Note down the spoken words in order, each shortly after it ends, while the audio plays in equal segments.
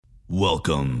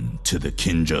Welcome to the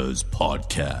Kinja's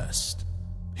podcast.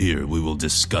 Here we will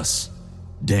discuss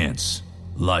dance,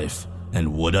 life,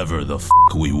 and whatever the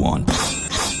we want.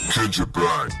 Kinja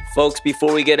Bang. Folks,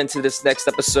 before we get into this next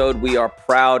episode, we are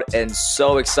proud and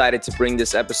so excited to bring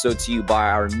this episode to you by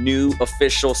our new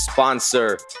official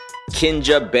sponsor,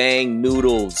 Kinja Bang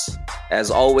Noodles. As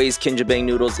always, Kinja Bang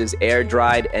Noodles is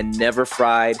air-dried and never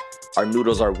fried. Our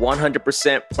noodles are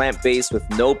 100% plant-based with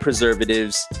no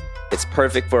preservatives. It's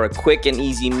perfect for a quick and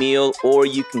easy meal, or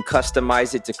you can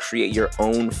customize it to create your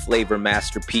own flavor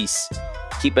masterpiece.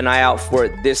 Keep an eye out for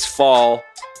it this fall.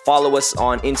 Follow us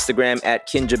on Instagram at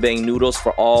Kinja Bang Noodles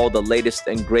for all the latest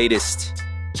and greatest.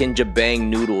 Kinja Bang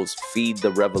Noodles, feed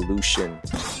the revolution.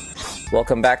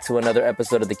 Welcome back to another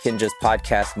episode of the Kinja's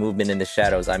podcast, Movement in the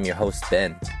Shadows. I'm your host,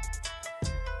 Ben.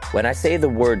 When I say the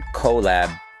word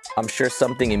collab, I'm sure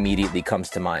something immediately comes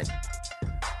to mind.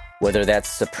 Whether that's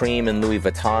Supreme and Louis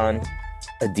Vuitton,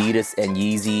 Adidas and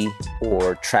Yeezy,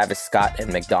 or Travis Scott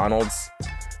and McDonald's,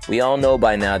 we all know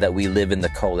by now that we live in the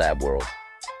collab world.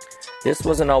 This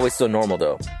wasn't always so normal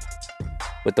though.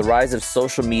 With the rise of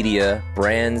social media,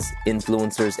 brands,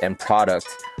 influencers, and product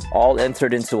all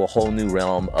entered into a whole new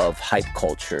realm of hype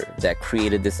culture that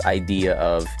created this idea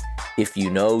of, if you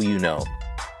know, you know.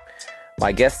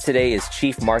 My guest today is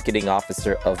Chief Marketing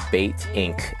Officer of Bait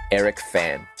Inc., Eric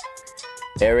Phan.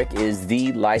 Eric is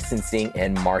the licensing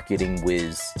and marketing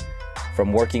whiz.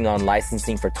 From working on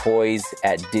licensing for toys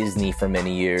at Disney for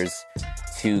many years,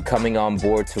 to coming on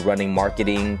board to running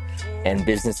marketing and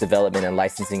business development and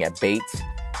licensing at Bait,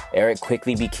 Eric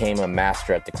quickly became a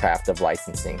master at the craft of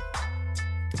licensing.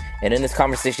 And in this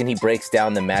conversation, he breaks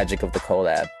down the magic of the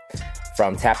collab,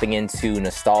 from tapping into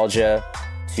nostalgia,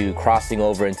 to crossing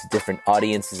over into different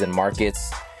audiences and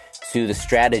markets, to the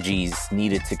strategies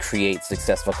needed to create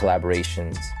successful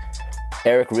collaborations.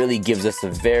 Eric really gives us a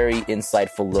very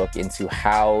insightful look into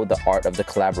how the art of the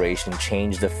collaboration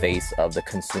changed the face of the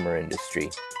consumer industry.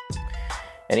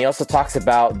 And he also talks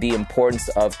about the importance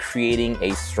of creating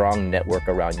a strong network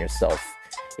around yourself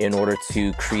in order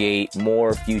to create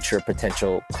more future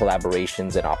potential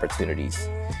collaborations and opportunities.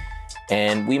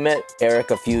 And we met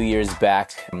Eric a few years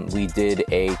back. We did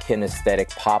a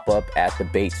kinesthetic pop-up at the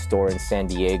Bait store in San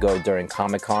Diego during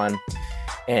Comic-Con.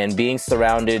 And being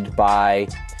surrounded by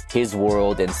his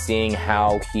world and seeing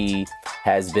how he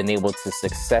has been able to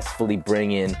successfully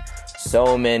bring in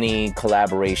so many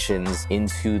collaborations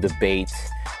into the Bait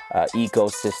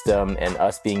ecosystem, and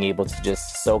us being able to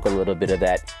just soak a little bit of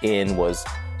that in was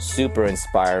super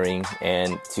inspiring.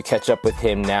 And to catch up with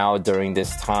him now during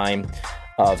this time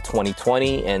of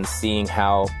 2020 and seeing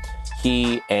how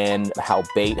he and how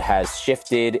Bait has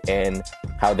shifted and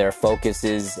how their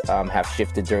focuses have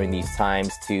shifted during these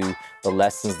times, to the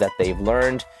lessons that they've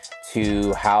learned,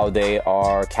 to how they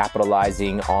are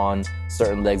capitalizing on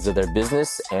certain legs of their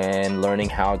business and learning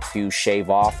how to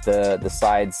shave off the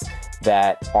sides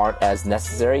that aren't as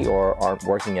necessary or aren't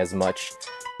working as much.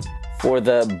 For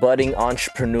the budding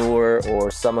entrepreneur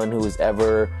or someone who has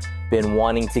ever been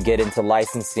wanting to get into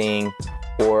licensing,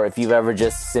 or if you've ever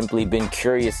just simply been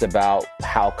curious about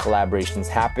how collaborations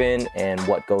happen and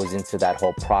what goes into that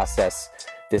whole process,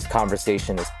 this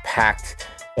conversation is packed.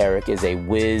 Eric is a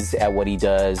whiz at what he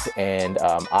does, and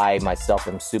I myself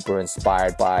am super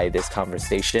inspired by this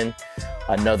conversation.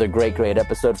 Another great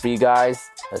episode for you guys.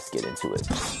 Let's get into it.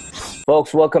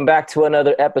 Folks, welcome back to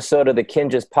another episode of the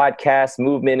Kinja's podcast,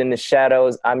 Movement in the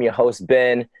Shadows. I'm your host,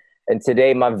 Ben, and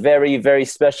today my very, very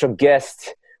special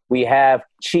guest, we have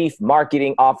Chief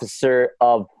Marketing Officer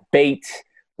of Bait.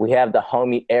 We have the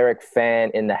homie Eric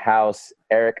Phan in the house.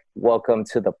 Eric, welcome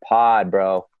to the pod,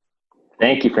 bro.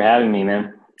 Thank you for having me,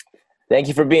 man. Thank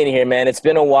you for being here, man. It's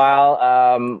been a while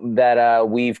that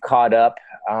we've caught up.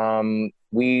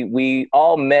 We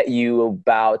all met you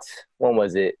about, when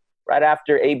was it? Right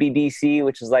after ABDC,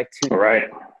 which is like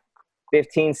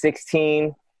 2015,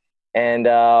 16. And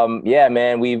yeah,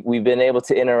 man, we've been able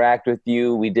to interact with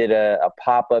you. We did a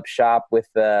pop-up shop with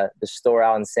the store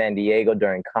out in San Diego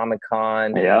during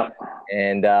Comic-Con. Yeah.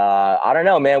 And I don't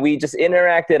know, man, we just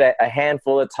interacted a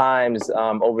handful of times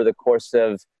over the course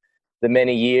of the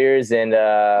many years. And,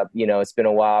 you know, it's been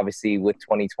a while, obviously, with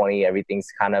 2020, everything's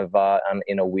kind of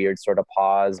in a weird sort of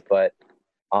pause. But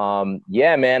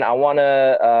yeah, man, I want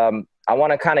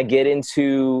to kind of get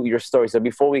into your story. So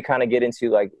before we kind of get into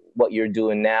like what you're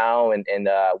doing now and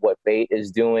what Bait is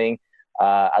doing,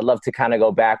 I'd love to kind of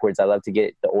go backwards. I love to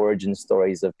get the origin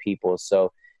stories of people.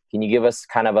 So can you give us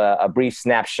kind of a brief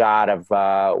snapshot of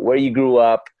where you grew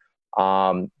up,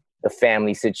 the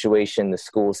family situation, the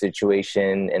school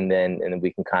situation, and then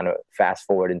we can kind of fast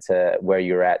forward into where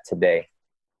you're at today?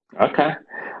 Okay.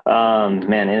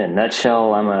 Man, in a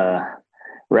nutshell, I'm a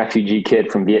refugee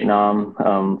kid from Vietnam.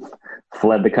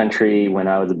 Fled the country when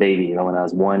I was a baby, when I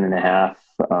was 1.5,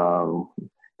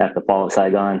 at the fall of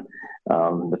Saigon.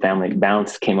 The family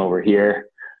bounced, came over here,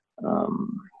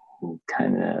 um,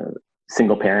 kind of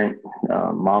single parent.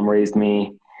 Mom raised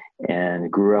me and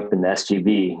grew up in the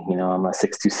SGB. I'm a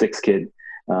 626 kid.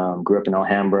 Grew up in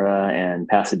Alhambra and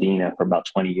Pasadena for about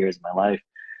 20 years of my life.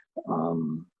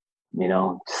 Um,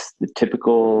 just the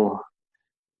typical,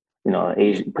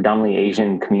 Asian, predominantly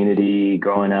Asian community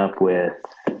growing up with,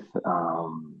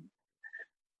 um,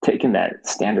 taking that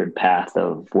standard path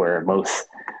of where most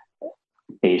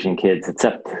Asian kids,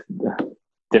 except the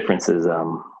differences.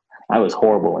 I was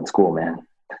horrible in school, man.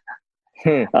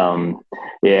 Hmm.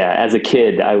 Yeah, as a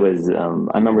kid, I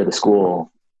remember the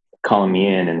school calling me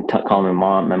in and calling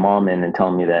my mom in and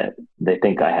telling me that they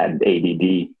think I had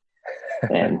ADD.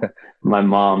 And my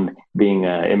mom, being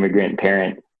an immigrant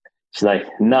parent, she's like,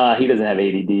 "Nah, he doesn't have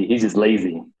ADD. He's just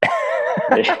lazy."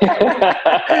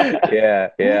 Yeah.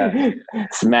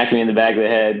 Smacked me in the back of the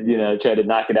head, tried to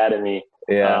knock it out of me.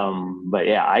 Yeah. But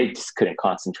yeah, I just couldn't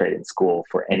concentrate in school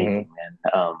for anything, man.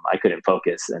 I couldn't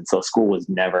focus. And so school was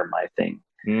never my thing.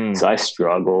 So I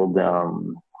struggled,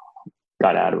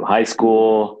 got out of high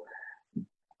school,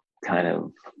 kind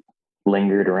of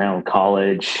lingered around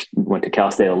college, went to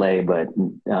Cal State LA, but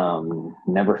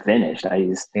never finished. I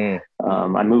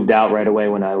moved out right away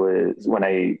when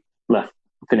I left,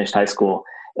 finished high school,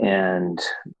 and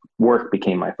work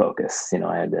became my focus.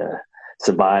 I had to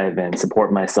survive and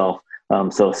support myself.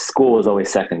 So school was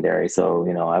always secondary. So,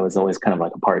 I was always kind of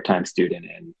like a part-time student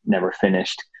and never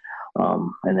finished.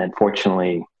 And then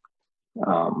fortunately,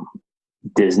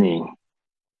 Disney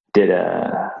did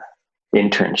a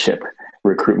internship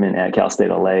recruitment at Cal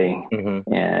State LA.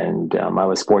 And I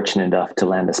was fortunate enough to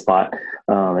land a spot,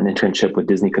 an internship with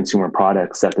Disney Consumer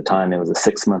Products. At the time, it was a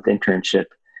 6-month internship.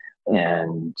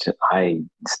 And I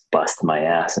just busted my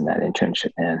ass in that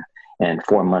internship, man. And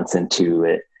 4 months into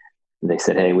it, they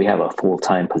said, "Hey, we have a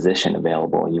full-time position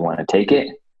available. You want to take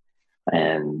it?"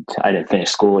 And I didn't finish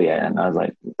school yet. And I was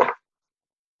like,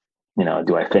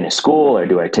 do I finish school or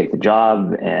do I take the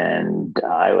job? And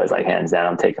I was like, hands down,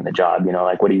 I'm taking the job.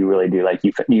 Like, what do you really do? Like,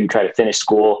 you try to finish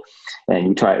school and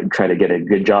you try to get a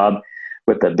good job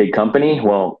with a big company.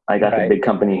 Well, I got the big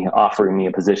company offering me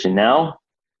a position now.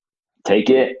 Take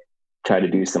it. Try to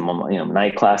do some,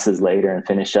 night classes later and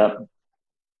finish up.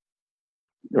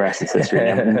 The rest is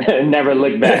history. Never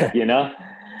look back,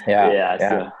 Yeah.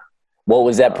 So, what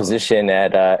was that position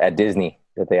at Disney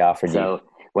that they offered you?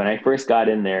 When I first got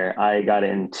in there, I got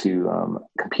into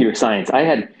computer science. I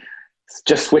had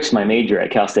just switched my major at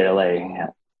Cal State LA.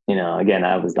 Again,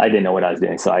 I didn't know what I was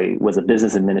doing. So I was a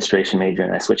business administration major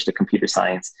and I switched to computer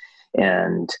science,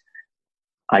 and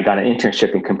I got an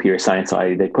internship in computer science.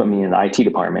 So they put me in the IT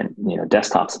department,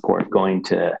 desktop support, going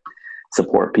to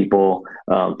support people,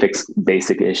 fix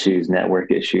basic issues,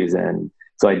 network issues. And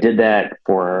so I did that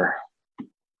for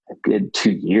a good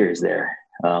 2 years there,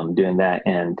 doing that.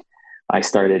 And I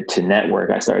started to network.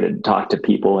 I started to talk to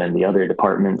people in the other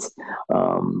departments,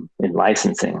 in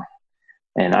licensing.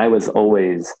 And I was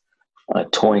always a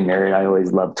toy nerd. I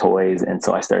always loved toys. And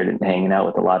so I started hanging out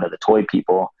with a lot of the toy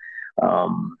people,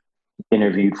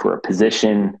 interviewed for a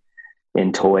position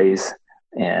in toys.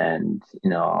 And,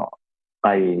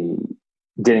 I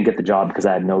didn't get the job because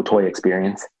I had no toy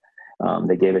experience.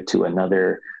 They gave it to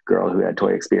another girl who had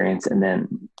toy experience. And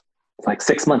then like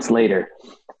 6 months later,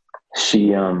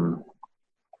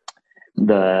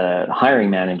 the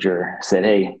hiring manager said,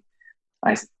 "Hey,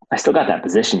 I still got that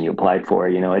position you applied for.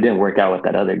 It didn't work out with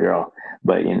that other girl,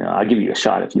 but, I'll give you a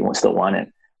shot if you still want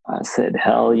it." I said,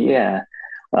 "Hell yeah."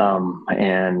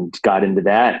 And got into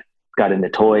that, got into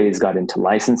toys, got into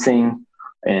licensing.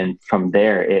 And from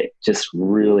there, it just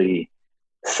really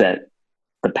set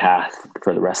the path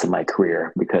for the rest of my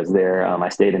career, because there, I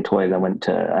stayed in toys.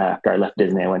 After I left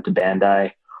Disney, I went to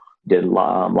Bandai, did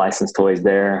licensed toys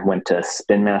there, went to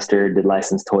Spin Master, did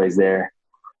licensed toys there.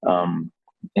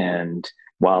 And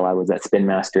while I was at Spin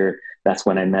Master, that's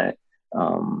when I met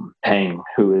Pang,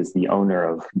 who is the owner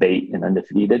of Bait and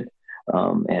Undefeated.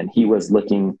 And he was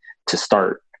looking to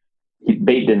start,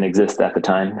 Bait didn't exist at the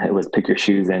time. It was Pick Your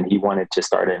Shoes. And he wanted to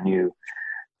start a new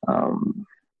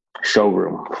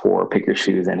showroom for Pick Your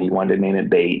Shoes. And he wanted to name it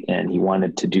Bait. And he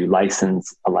wanted to do a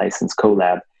licensed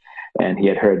collab. And he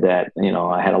had heard that,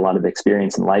 I had a lot of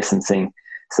experience in licensing.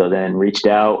 So then reached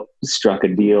out, struck a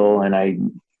deal. And I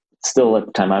still, at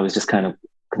the time, I was just kind of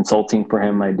consulting for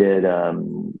him. I did a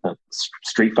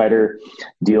Street Fighter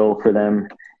deal for them,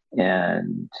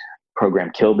 and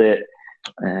program killed it.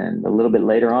 And a little bit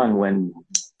later on, when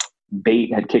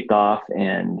Bait had kicked off,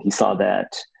 and he saw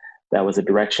that that was a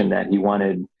direction that he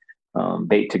wanted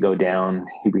Bait to go down.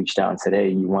 He reached out and said, "Hey,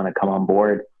 you want to come on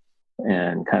board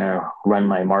and kind of run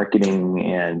my marketing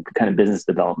and kind of business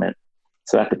development?"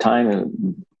 So at the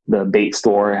time, the Bait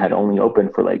store had only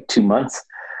opened for like 2 months.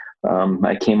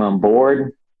 I came on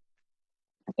board,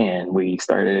 and we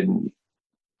started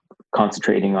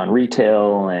concentrating on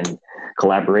retail and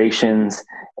collaborations,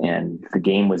 and the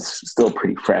game was still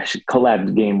pretty fresh.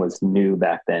 Collab game was new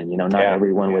back then. Not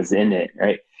everyone was in it,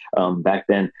 right? Back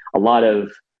then, a lot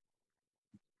of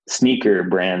sneaker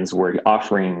brands were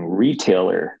offering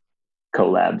retailer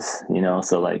collabs,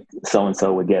 so like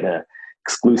so-and-so would get a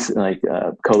exclusive, like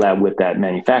collab with that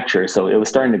manufacturer. So it was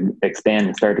starting to expand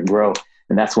and start to grow.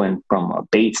 And that's when, from a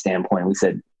Bait standpoint, we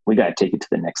said, we got to take it to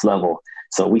the next level.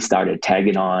 So we started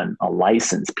tagging on a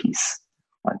license piece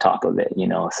on top of it,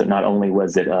 So not only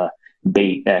was it a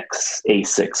Bait X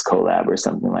A6 collab or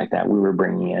something like that, we were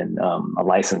bringing in a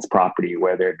licensed property,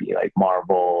 whether it be like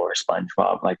Marvel or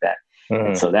SpongeBob, like that. Mm-hmm.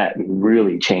 And so that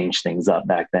really changed things up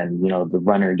back then. The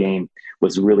runner game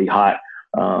was really hot.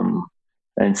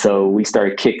 And so we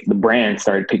the brand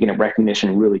started picking up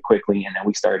recognition really quickly. And then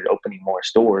we started opening more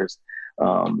stores.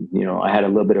 I had a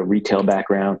little bit of retail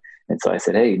background. And so I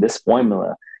said, hey, this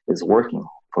formula is working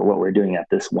for what we're doing at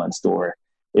this one store.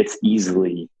 It's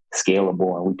easily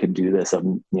scalable, and we could do this,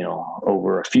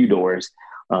 over a few doors.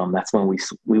 That's when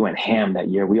we went ham that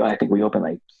year. I think we opened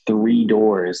like 3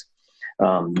 doors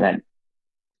that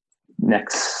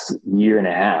next year and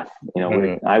a half.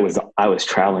 I was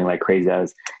traveling like crazy.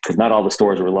 Because not all the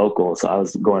stores were local, so I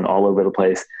was going all over the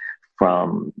place,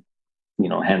 from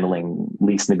handling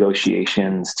lease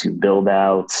negotiations to build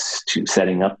outs to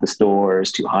setting up the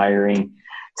stores to hiring.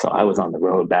 So I was on the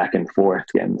road back and forth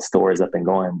getting the stores up and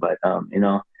going. But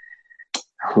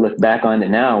look back on it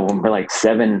now, when we're like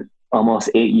 7, almost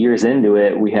 8 years into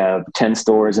it, we have 10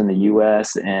 stores in the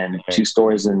US and 2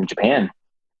 stores in Japan.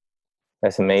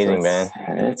 That's amazing, man.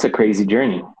 It's a crazy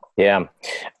journey. Yeah.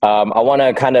 I want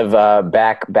to kind of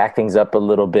back things up a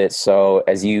little bit. So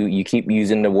as you keep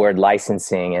using the word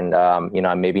licensing,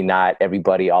 and maybe not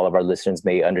everybody, all of our listeners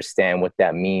may understand what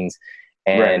that means.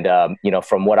 And right.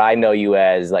 From what I know you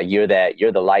as, like, you're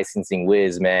the licensing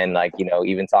whiz, man. Like,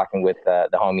 even talking with the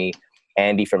homie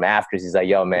Andy from Afters, he's like,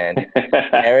 yo, man,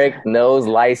 Eric knows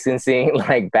licensing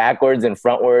like backwards and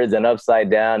frontwards and upside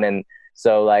down. And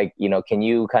so, like, can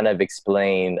you kind of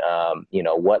explain,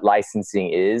 what licensing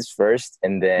is first,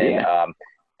 and then,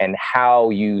 and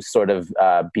how you sort of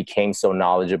became so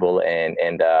knowledgeable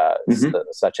and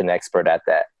such an expert at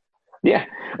that? Yeah.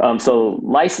 So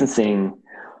licensing,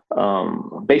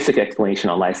 basic explanation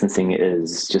on licensing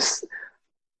is just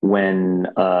when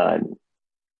a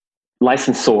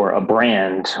licensor, a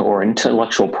brand or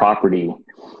intellectual property,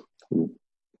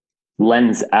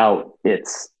 lends out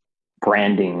its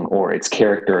branding or its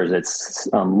characters, its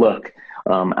look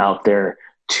out there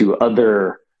to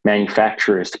other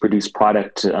manufacturers to produce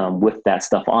product with that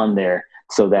stuff on there,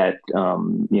 so that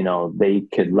they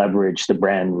could leverage the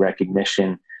brand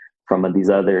recognition from these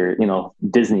other,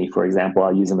 Disney, for example.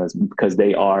 I'll use them because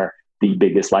they are the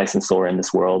biggest licensor in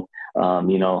this world.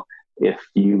 If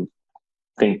you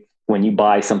think, when you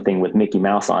buy something with Mickey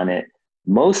Mouse on it,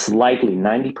 most likely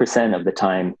 90% of the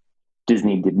time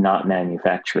Disney did not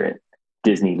manufacture it.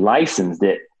 Disney licensed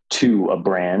it to a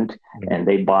brand, and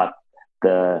they bought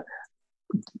the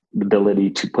ability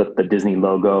to put the Disney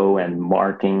logo and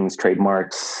markings,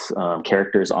 trademarks,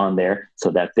 characters on there,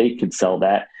 so that they could sell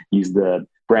that, use the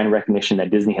brand recognition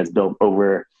that Disney has built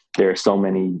over there so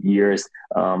many years,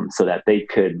 so that they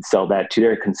could sell that to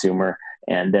their consumer.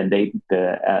 And then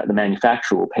the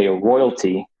manufacturer will pay a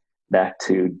royalty back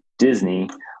to Disney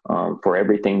for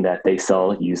everything that they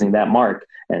sell using that mark.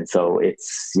 And so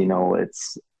it's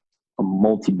a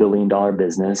multi-billion-dollar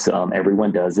business.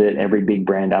 Everyone does it. Every big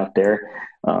brand out there.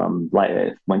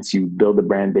 Like, once you build a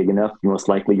brand big enough, most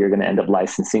likely you're going to end up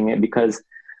licensing it, because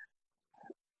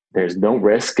there's no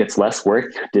risk. It's less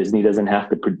work. Disney doesn't have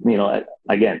to,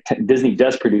 again, Disney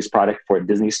does produce product for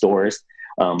Disney stores.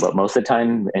 But most of the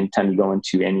time, anytime you go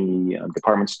into any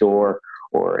department store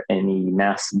or any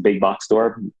mass big box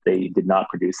store, they did not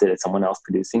produce it. It's someone else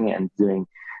producing it and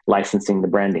licensing the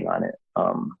branding on it.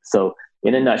 So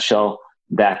in a nutshell,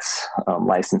 that's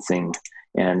licensing.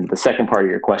 And the second part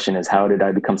of your question is, how did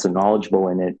I become so knowledgeable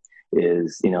in it?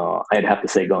 Is, I'd have to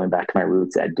say, going back to my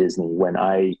roots at Disney. When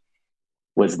I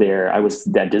was there, I was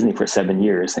at Disney for 7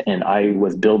 years, and I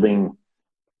was building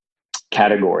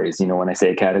categories. When I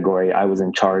say a category, I was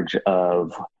in charge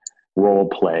of role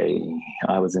play.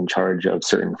 I was in charge of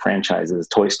certain franchises,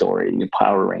 Toy Story,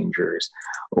 Power Rangers,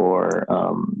 or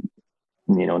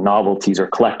novelties or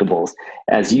collectibles.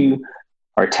 As you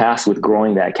are tasked with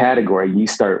growing that category, you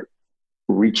start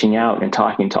reaching out and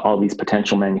talking to all these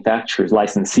potential manufacturers,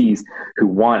 licensees who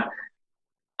want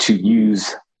to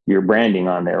use your branding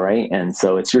on there, right? And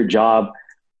so it's your job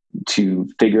to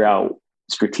figure out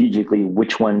strategically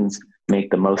which ones make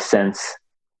the most sense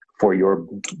for your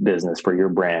business, for your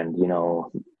brand.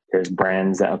 There's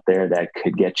brands out there that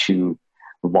could get you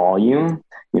volume,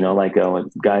 like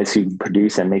guys who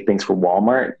produce and make things for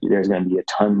Walmart. There's going to be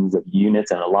tons of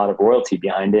units and a lot of royalty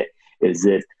behind it. Is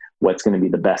it what's going to be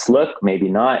the best look? Maybe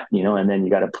not, and then you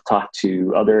got to talk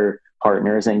to other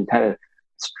partners and kind of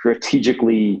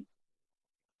strategically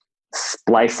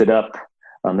splice it up.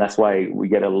 That's why we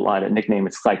get a lot of nickname.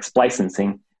 It's like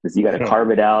splicing, is you got to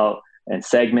carve it out and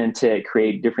segment it,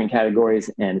 create different categories.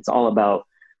 And it's all about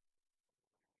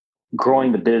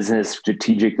growing the business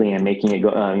strategically and making it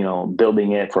go,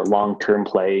 building it for long-term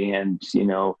play and,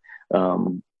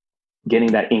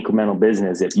 getting that incremental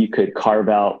business. If you could carve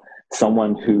out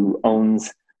someone who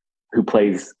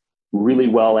plays really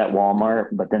well at Walmart,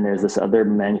 but then there's this other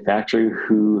manufacturer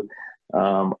who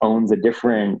owns a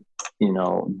different,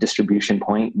 distribution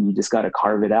point. You just got to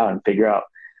carve it out and figure out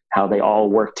how they all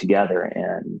work together.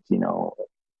 And,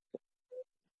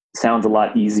 sounds a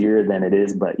lot easier than it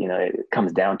is, but it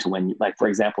comes down to when, like, for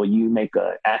example, you make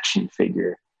a action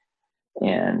figure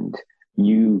and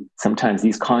sometimes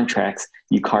these contracts,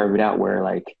 you carve it out where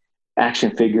like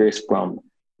action figures from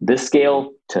this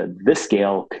scale to this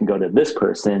scale can go to this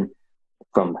person,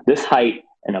 from this height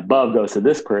and above goes to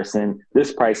this person,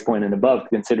 this price point and above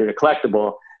considered a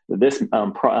collectible. This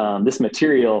this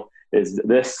material is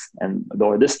this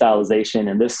or this stylization,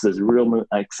 and this is real.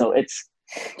 Like, so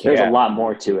there's a lot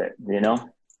more to it,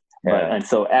 And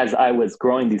so as I was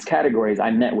growing these categories,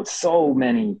 I met with so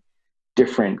many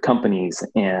different companies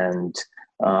and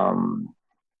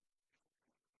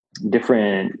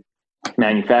different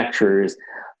manufacturers.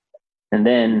 And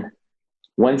then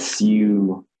once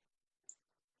you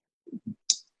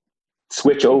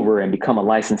switch over and become a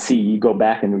licensee, you go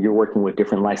back and you're working with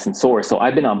different licensors. So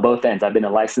I've been on both ends. I've been a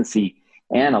licensee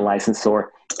and a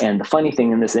licensor. And the funny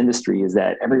thing in this industry is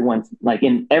that everyone, like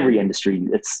in every industry,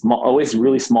 it's always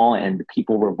really small and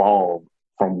people revolve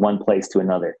from one place to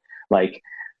another. Like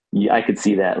I could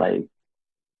see that, like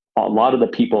a lot of the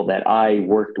people that I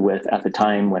worked with at the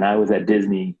time when I was at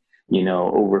Disney,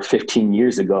 over 15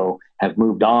 years ago, have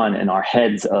moved on and are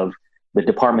heads of the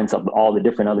departments of all the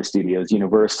different other studios,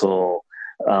 Universal,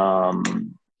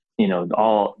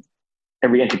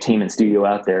 every entertainment studio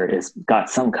out there has got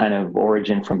some kind of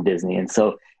origin from Disney. And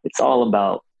so it's all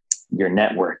about your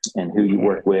network and who you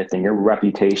work with and your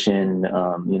reputation,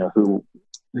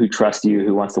 who trusts you,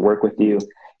 who wants to work with you.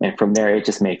 And from there, it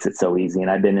just makes it so easy. And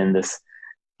I've been in this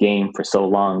game for so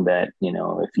long that,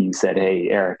 if you said, hey,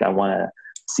 Eric, I want to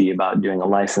see about doing a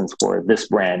license for this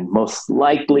brand, most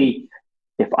likely,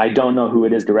 if I don't know who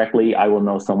it is directly, I will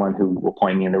know someone who will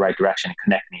point me in the right direction and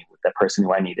connect me with the person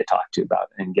who I need to talk to about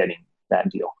and getting that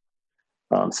deal.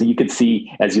 So you could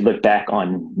see, as you look back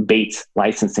on Bates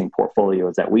licensing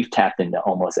portfolios, that we've tapped into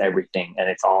almost everything, and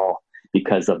it's all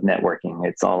because of networking.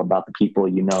 It's all about the people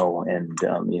and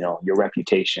your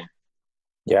reputation.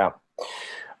 Yeah.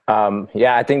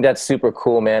 I think that's super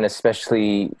cool, man,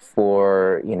 especially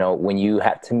for, when you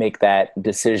have to make that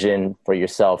decision for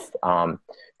yourself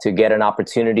to get an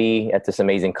opportunity at this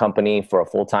amazing company for a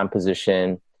full-time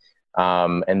position.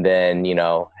 And then,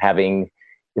 having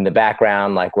in the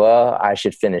background, like, well, I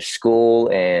should finish school.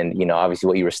 And, obviously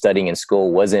what you were studying in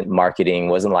school wasn't marketing,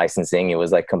 wasn't licensing. It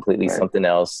was like completely something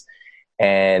else.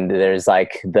 And there's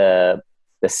like the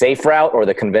safe route or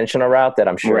the conventional route that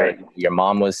I'm sure your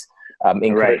mom was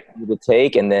encouraging you to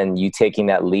take. And then you taking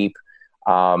that leap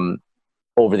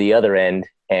over the other end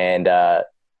and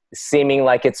seeming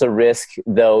like it's a risk,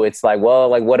 though it's like, well,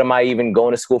 like, what am I even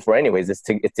going to school for anyways? It's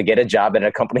to get a job at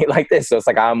a company like this. So it's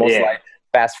like, I almost like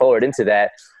fast forward into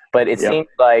that, but it seemed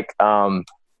like,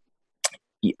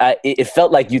 it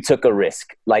felt like you took a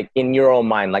risk, like in your own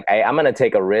mind, like I'm going to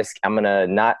take a risk. I'm going to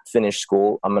not finish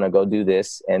school. I'm going to go do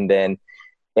this. And then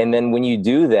when you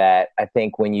do that, I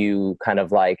think when you kind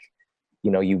of like,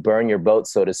 you burn your boat,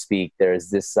 so to speak, there's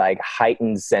this like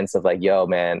heightened sense of like, yo,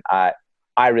 man,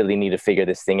 I really need to figure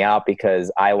this thing out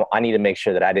because I need to make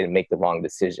sure that I didn't make the wrong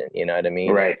decision. You know what I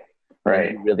mean? Right.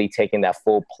 And really taking that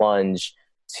full plunge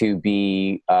to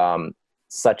be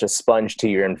such a sponge to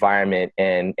your environment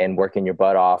and working your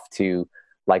butt off to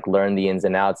like learn the ins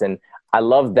and outs. And I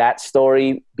love that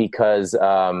story because,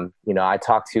 I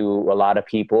talk to a lot of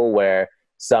people where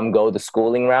Some go the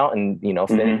schooling route and, you know,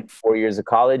 finish 4 years of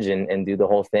college and do the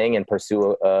whole thing and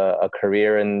pursue a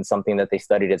career in something that they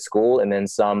studied at school. And then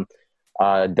some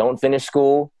don't finish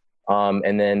school.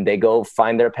 And then they go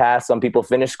find their path. Some people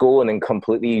finish school and then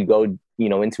completely go, you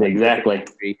know, into exactly.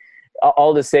 industry.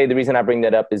 All to say, the reason I bring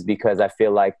that up is because I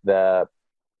feel like the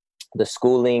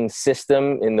schooling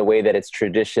system, in the way that it's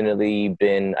traditionally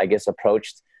been, I guess,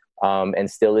 approached, and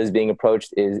still is being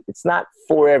approached, it's not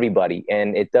for everybody,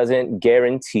 and it doesn't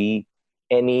guarantee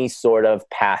any sort of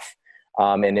path.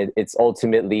 And it's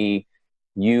ultimately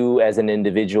you as an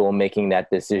individual making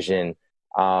that decision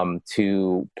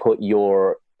to put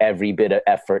your every bit of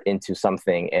effort into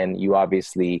something. And you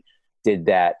obviously did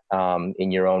that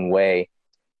in your own way.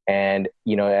 And,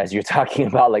 you know, as you're talking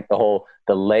about like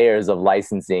the layers of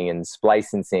licensing and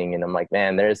splicing, and I'm like,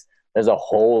 man, there's a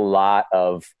whole lot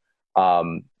of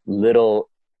little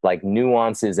like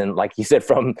nuances. And like you said,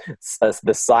 from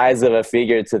the size of a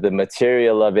figure to the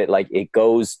material of it, like it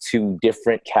goes to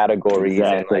different categories.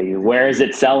 Exactly. And, like, where is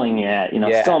it selling at? You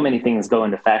know, so many things go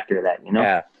into factor that, you know?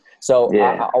 Yeah. So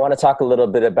I want to talk a little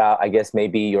bit about, I guess,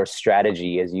 maybe your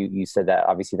strategy, as you said that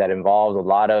obviously that involves a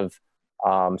lot of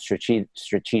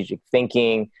strategic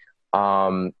thinking.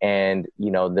 And,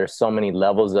 you know, there's so many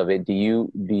levels of it. Do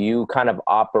you kind of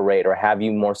operate, or have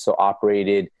you more so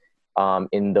operated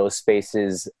in those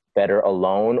spaces better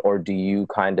alone, or do you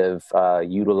kind of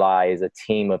utilize a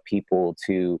team of people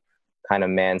to kind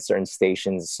of man certain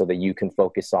stations so that you can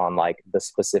focus on like the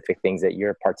specific things that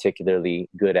you're particularly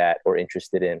good at or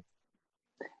interested in?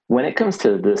 When it comes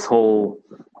to this whole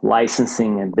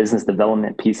licensing and business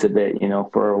development piece of it, you know,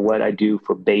 for what I do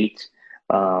for bait,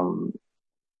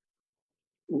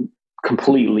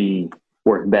 completely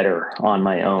work better on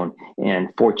my own. And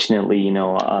fortunately, you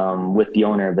know, with the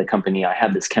owner of the company, I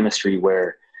have this chemistry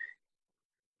where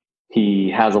he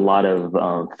has a lot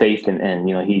of faith and,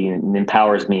 you know, he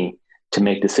empowers me to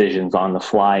make decisions on the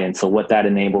fly. And so what that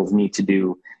enables me to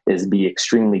do is be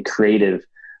extremely creative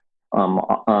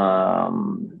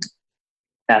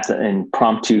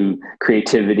impromptu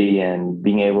creativity and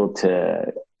being able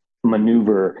to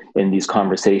maneuver in these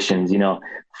conversations. You know,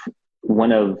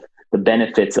 one of the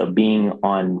benefits of being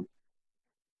on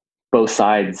both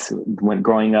sides when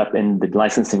growing up in the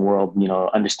licensing world, you know,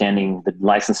 understanding the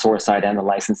licensor side and the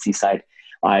licensee side,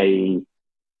 I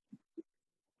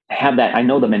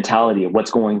know the mentality of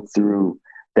what's going through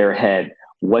their head,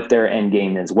 what their end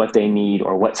game is, what they need,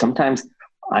 or what sometimes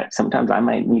I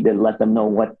might need to let them know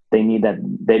what they need that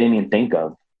they didn't even think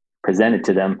of, presented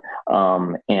to them.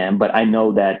 But I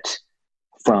know that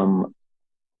from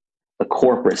a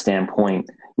corporate standpoint,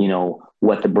 you know,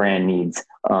 what the brand needs.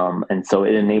 And so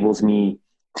it enables me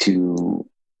to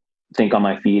think on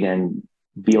my feet and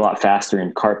be a lot faster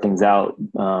and carve things out.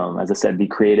 As I said, be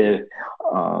creative,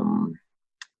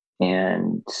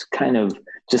 and kind of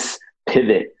just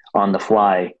pivot on the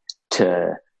fly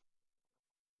to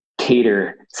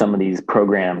cater some of these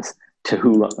programs to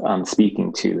who I'm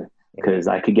speaking to, because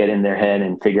I could get in their head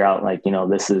and figure out like, you know,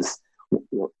 this is,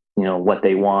 you know, what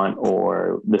they want,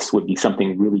 or this would be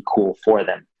something really cool for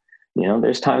them. You know,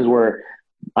 there's times where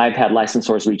I've had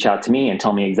licensors reach out to me and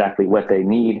tell me exactly what they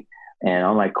need. And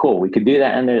I'm like, cool, we could do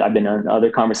that. And I've been in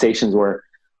other conversations where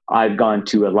I've gone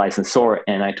to a licensor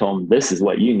and I told them, this is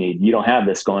what you need. You don't have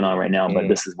this going on right now, but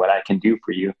this is what I can do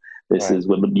for you. This is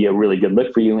what would be a really good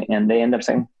look for you. And they end up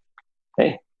saying,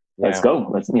 hey, let's go.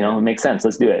 Let's, you know, it makes sense.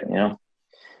 Let's do it, you know?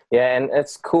 Yeah. And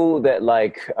it's cool that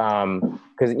like,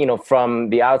 cause you know, from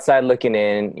the outside looking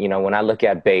in, you know, when I look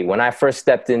at bait, when I first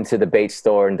stepped into the bait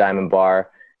store in Diamond Bar,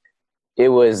 it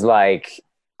was like,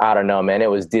 I don't know, man,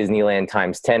 it was Disneyland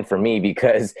times 10 for me,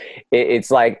 because it's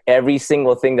like every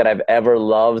single thing that I've ever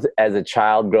loved as a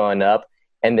child growing up,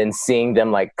 and then seeing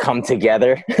them like come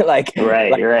together, like,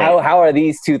 right. How are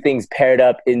these two things paired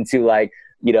up into like,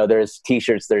 you know, there's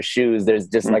t-shirts, there's shoes, there's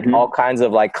just like all kinds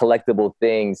of like collectible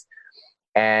things.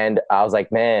 And I was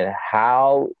like, man,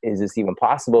 how is this even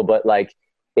possible? But like,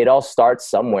 it all starts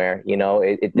somewhere, you know,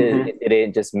 it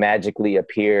didn't just magically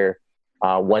appear.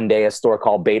 One day a store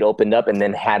called Bait opened up and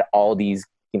then had all these,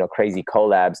 you know, crazy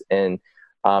collabs. And,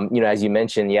 you know, as you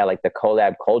mentioned, yeah, like the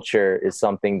collab culture is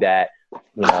something that,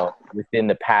 you know, within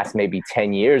the past maybe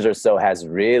 10 years or so has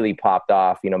really popped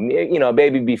off, you know,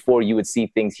 maybe before you would see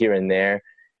things here and there.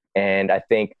 And I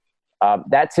think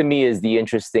that to me is the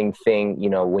interesting thing, you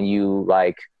know, when you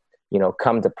like, you know,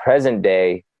 come to present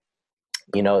day,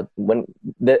 you know,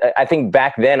 I think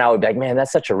back then I would be like, man,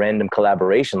 that's such a random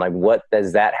collaboration. Like, what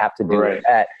does that have to do with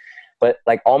that? But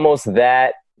like almost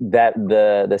that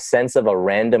the sense of a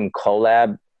random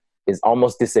collab is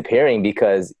almost disappearing,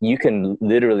 because you can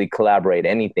literally collaborate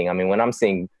anything. I mean, when I'm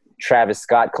seeing Travis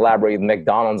Scott collaborate with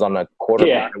McDonald's on a quarter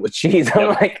pounder with cheese. I'm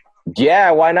like,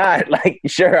 yeah, why not? Like,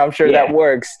 sure, I'm sure that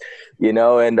works, you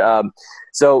know? And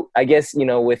so I guess, you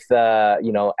know, with,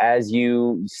 you know, as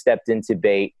you stepped into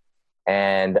bait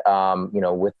and, you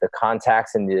know, with the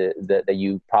contacts and that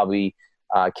you probably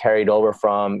carried over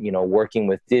from, you know, working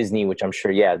with Disney, which I'm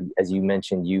sure, as you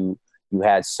mentioned, you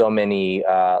had so many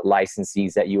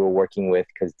licensees that you were working with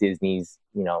because Disney's,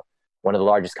 you know, one of the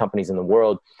largest companies in the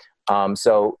world.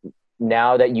 So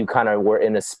now that you kind of were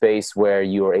in a space where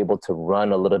you were able to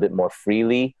run a little bit more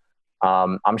freely,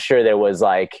 I'm sure there was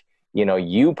like, you know,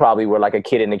 you probably were like a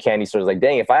kid in the candy store. Like,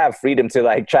 dang, if I have freedom to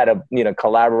like try to, you know,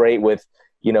 collaborate with,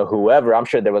 you know, whoever, I'm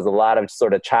sure there was a lot of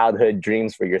sort of childhood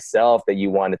dreams for yourself that you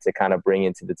wanted to kind of bring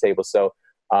into the table. So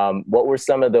what were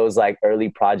some of those like early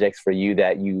projects for you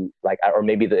that you like, or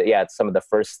maybe some of the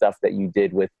first stuff that you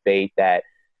did with bait that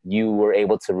you were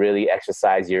able to really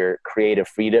exercise your creative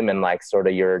freedom and like sort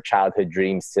of your childhood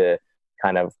dreams to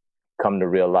kind of come to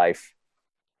real life?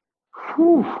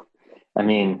 Whew. I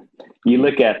mean, you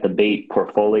look at the bait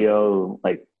portfolio,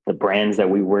 like the brands that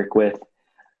we work with,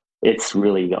 it's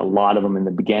really a lot of them in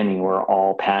the beginning were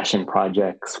all passion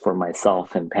projects for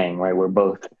myself and Pang, right? We're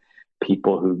both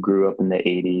people who grew up in the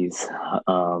 80s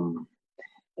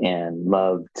and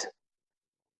loved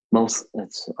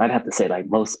I'd have to say like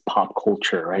most pop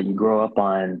culture, right? You grow up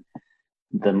on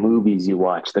the movies you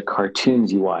watch, the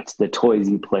cartoons you watch, the toys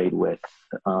you played with,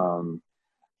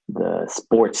 the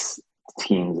sports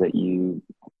teams that you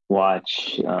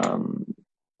watch, and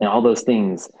all those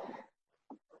things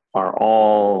are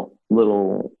all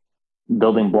little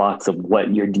building blocks of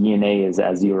what your DNA is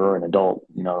as you're an adult,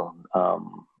 you know.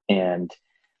 And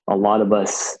a lot of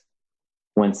us,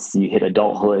 once you hit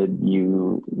adulthood,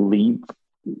 you leave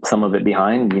some of it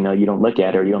behind, you know, you don't look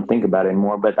at it or you don't think about it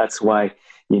anymore. But that's why,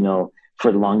 you know,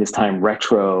 for the longest time,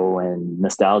 retro and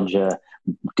nostalgia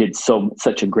did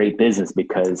such a great business,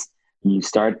 because you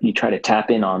try to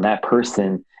tap in on that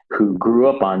person who grew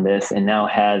up on this and now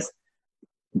has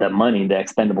the money, the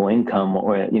expendable income,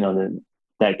 or, you know,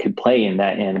 that could play in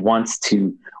that and wants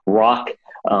to rock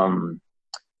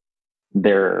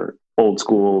their old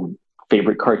school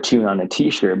favorite cartoon on a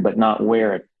t-shirt, but not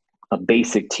wear a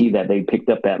basic tee that they picked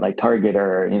up at like Target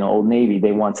or, you know, Old Navy.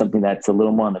 They want something that's a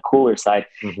little more on the cooler side.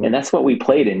 Mm-hmm. And that's what we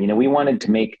played in. You know, we wanted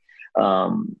to make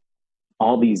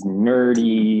all these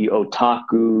nerdy,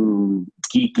 otaku,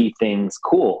 geeky things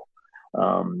cool.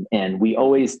 And we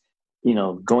always, you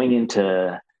know, going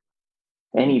into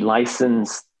any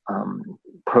licensed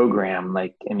program,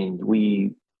 like, I mean,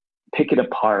 we pick it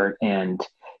apart and,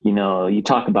 you know, you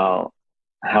talk about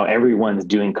how everyone's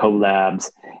doing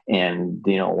collabs and,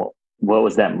 you know, what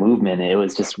was that movement? It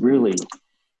was just really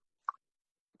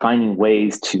finding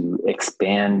ways to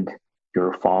expand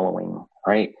your following,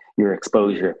 right? Your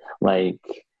exposure. Like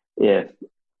if,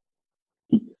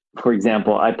 for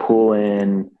example, I pull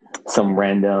in some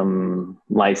random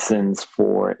license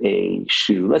for a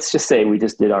shoe. Let's just say we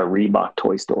just did our Reebok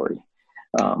Toy Story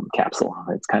capsule.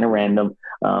 It's kind of random,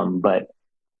 but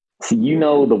see, you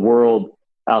know, the world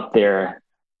out there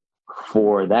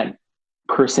for that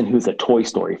person who's a Toy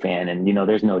Story fan. And, you know,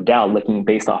 there's no doubt, looking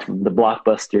based off of the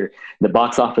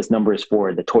box office numbers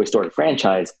for the Toy Story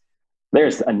franchise,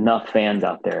 there's enough fans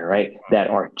out there, right, that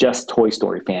are just Toy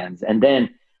Story fans. And then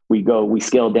we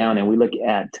scale down and we look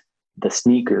at the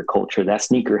sneaker culture, that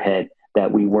sneakerhead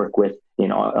that we work with, you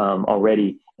know,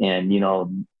 already. And, you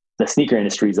know, the sneaker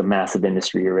industry is a massive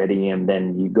industry already. And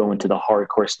then you go into the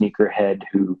hardcore sneakerhead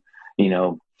who, you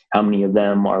know, how many of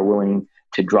them are willing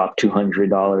to drop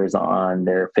 $200 on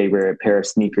their favorite pair of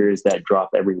sneakers that drop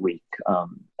every week?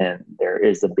 And there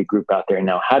is a big group out there.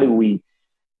 Now, how do we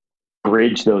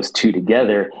bridge those two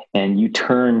together and you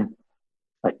turn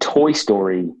a Toy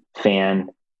Story fan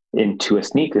into a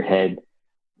sneakerhead?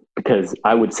 Because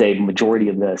I would say the majority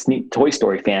of the Toy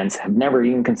Story fans have never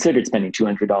even considered spending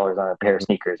 $200 on a pair of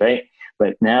sneakers, right?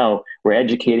 But now we're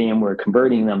educating them, we're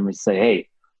converting them and say, hey,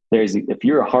 if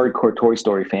you're a hardcore Toy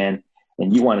Story fan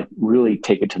and you want to really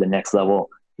take it to the next level,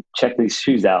 check these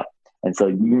shoes out. And so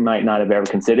you might not have ever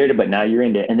considered it, but now you're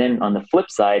into it. And then on the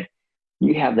flip side,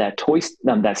 you have that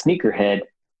that sneakerhead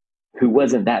who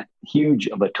wasn't that huge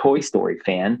of a Toy Story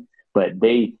fan, but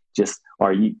they just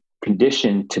are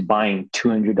conditioned to buying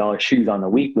 $200 shoes on the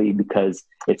weekly because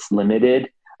it's limited,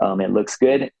 it looks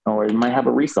good, or it might have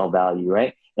a resale value,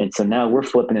 right? And so now we're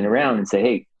flipping it around and say,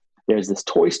 hey, there's this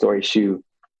Toy Story shoe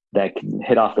that can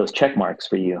hit off those check marks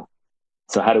for you.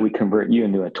 So how do we convert you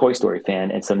into a Toy Story fan?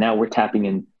 And so now we're tapping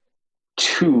in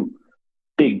two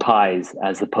big pies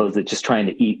as opposed to just trying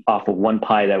to eat off of one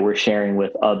pie that we're sharing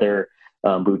with other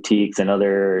boutiques and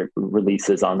other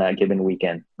releases on that given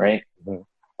weekend, right? Mm-hmm.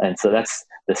 And so that's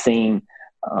the same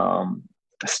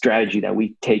strategy that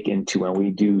we take into when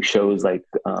we do shows like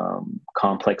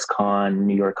Complex Con,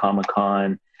 New York Comic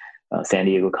Con, San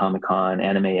Diego Comic Con,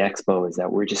 Anime Expo, is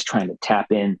that we're just trying to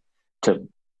tap in to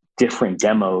different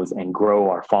demos and grow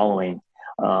our following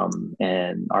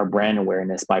and our brand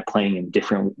awareness by playing in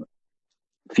different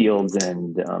fields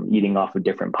and eating off of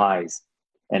different pies.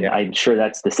 And I'm sure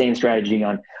that's the same strategy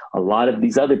on a lot of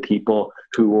these other people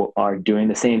who are doing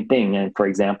the same thing. And for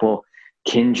example,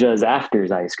 Kinja's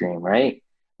Afters ice cream, right?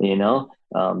 You know,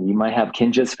 you might have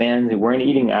Kinja's fans who weren't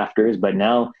eating Afters, but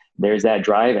now there's that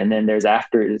drive. And then there's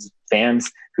Afters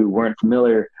fans who weren't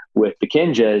familiar with the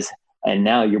Kinja's, and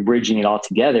now you're bridging it all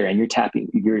together and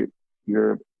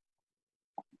you're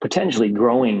potentially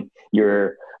growing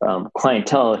your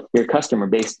clientele, your customer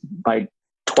base by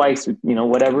twice, you know,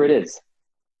 whatever it is.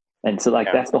 And so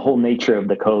that's the whole nature of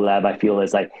the collab, I feel,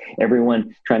 is like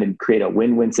everyone trying to create a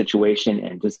win-win situation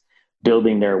and just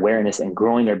building their awareness and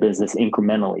growing their business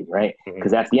incrementally, right?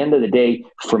 Because at the end of the day,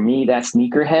 for me, that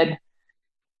sneakerhead,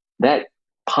 that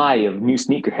pie of new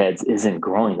sneakerheads isn't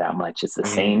growing that much. It's the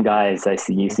same guys I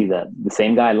see. You see the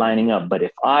same guy lining up. But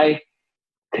if I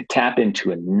could tap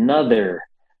into another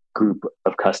group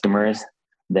of customers,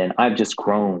 then I've just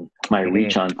grown my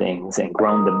reach on things and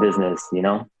grown the business, you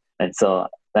know? And so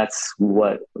that's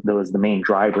what was the main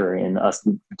driver in us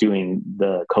doing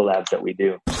the collabs that we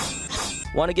do.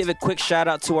 Want to give a quick shout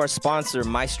out to our sponsor,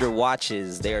 Meister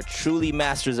Watches. They are truly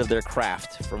masters of their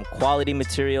craft. From quality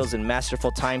materials and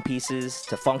masterful timepieces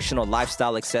to functional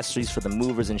lifestyle accessories for the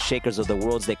movers and shakers of the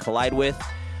worlds they collide with,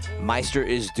 Meister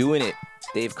is doing it.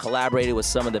 They've collaborated with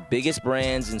some of the biggest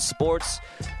brands in sports,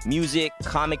 music,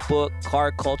 comic book,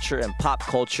 car culture, and pop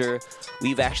culture.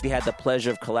 We've actually had the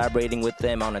pleasure of collaborating with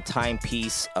them on a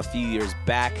timepiece a few years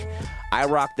back. I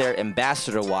rock their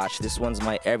Ambassador watch. This one's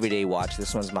my everyday watch.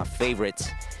 This one's my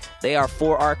favorite. They are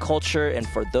for our culture and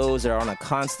for those that are on a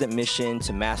constant mission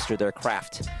to master their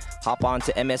craft. Hop on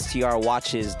to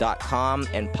mstrwatches.com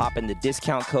and pop in the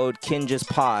discount code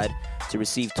KinjasPod to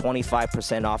receive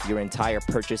 25% off your entire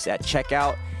purchase at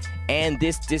checkout. And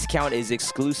this discount is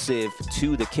exclusive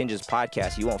to the Kinjas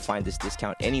podcast. You won't find this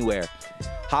discount anywhere.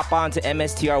 Hop on to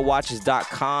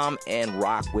mstrwatches.com and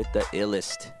rock with the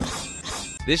illest.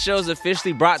 This show is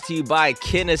officially brought to you by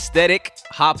Kinesthetic.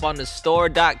 Hop on to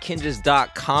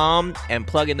store.kinjas.com and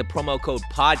plug in the promo code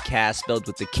podcast, spelled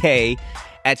with the K,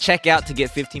 at checkout to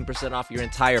get 15% off your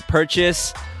entire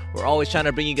purchase. We're always trying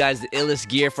to bring you guys the illest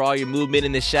gear for all your movement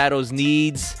in the shadows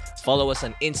needs. Follow us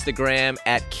on Instagram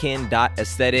at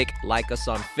kin.aesthetic. Like us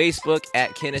on Facebook at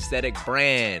Kinesthetic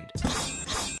Brand.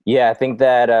 Yeah, I think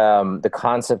that the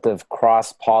concept of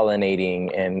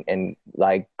cross-pollinating and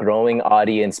like growing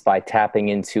audience by tapping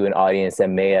into an audience that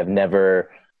may have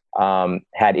never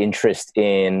had interest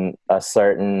in a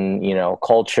certain, you know,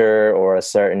 culture or a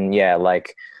certain,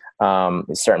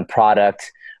 certain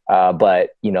product, but,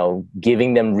 you know,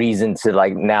 giving them reason to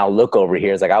like now look over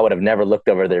here. It's like, I would have nenever looked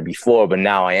over there before, but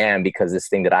now I am, because this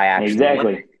thing that I actually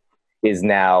want is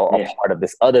now a part of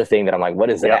this other thing that I'm like, what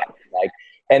is that? Like,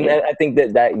 and I think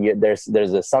that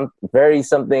there's something very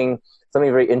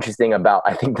interesting about,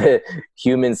 I think, the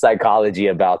human psychology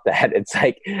about that. It's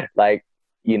like,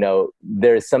 you know,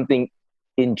 there's something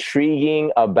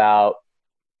intriguing about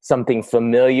something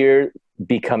familiar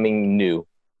becoming new.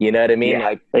 You know what I mean? Yeah,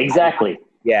 like, exactly.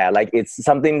 Like it's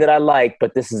something that I like,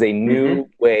 but this is a new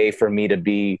way for me to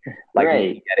be like,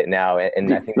 looking at it now.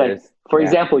 And I think like, for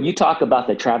example, you talk about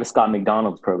the Travis Scott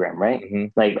McDonald's program, right?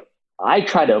 Like, I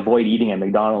try to avoid eating at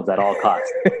McDonald's at all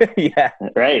costs.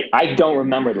 Right. I don't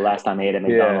remember the last time I ate at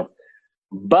McDonald's,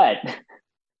 but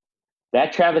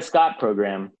that Travis Scott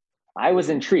program, I was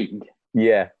intrigued.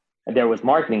 There was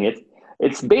marketing.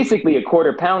 It's basically a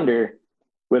quarter pounder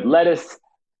with lettuce,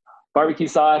 barbecue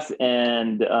sauce,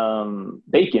 and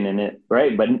bacon in it.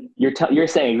 Right. But you're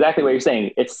saying exactly what you're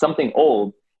saying. It's something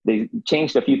old. They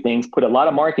changed a few things, put a lot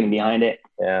of marketing behind it.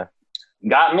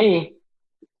 Got me.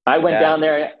 I went down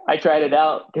there. I tried it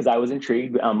out because I was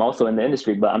intrigued. I'm also in the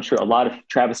industry, but I'm sure a lot of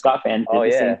Travis Scott fans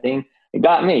did the same thing. It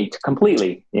got me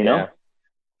completely, you know?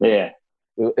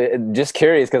 Just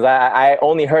curious, because I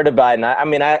only heard about it.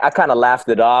 And I kind of laughed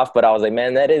it off, but I was like,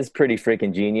 man, that is pretty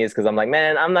freaking genius. Because I'm like,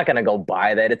 man, I'm not going to go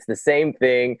buy that. It's the same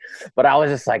thing. But I was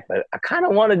just like, but I kind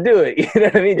of want to do it. You know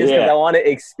what I mean? Just because I want to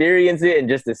experience it and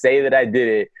just to say that I did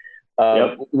it.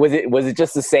 Was it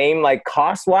just the same, like,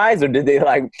 cost wise, or did they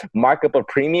like mark up a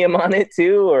premium on it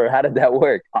too, or how did that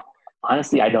work?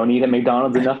 Honestly, I don't eat at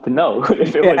McDonald's enough to know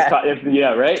if it was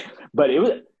right. But it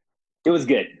was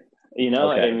good.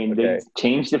 I mean, they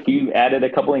changed a few, added a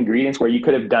couple ingredients where you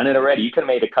could have done it already. You could have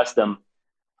made a custom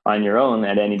on your own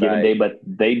at any given day, but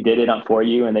they did it up for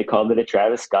you and they called it a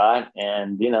Travis Scott.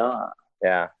 And,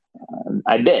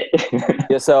 I did.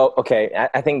 Yeah. So, okay.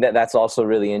 I think that's also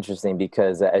really interesting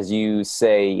because as you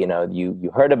say,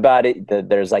 you heard about it,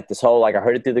 there's like this whole, like I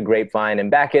heard it through the grapevine, and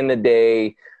back in the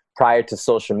day, prior to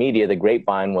social media, the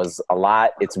grapevine was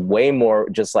it's way more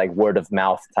just like word of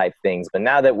mouth type things. But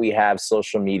now that we have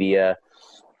social media,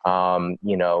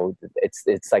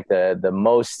 it's like the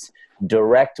most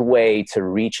direct way to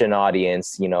reach an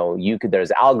audience.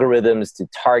 There's algorithms to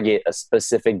target a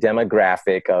specific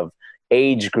demographic of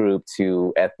age group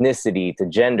to ethnicity to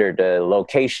gender to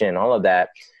location, all of that.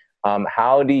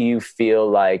 How do you feel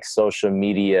like social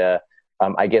media,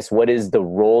 I guess, what is the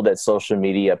role that social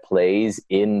media plays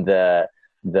in the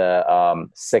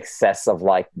success of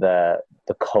like the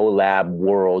collab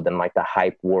world and like the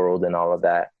hype world and all of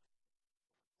that?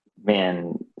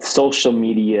 Man, social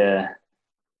media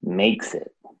makes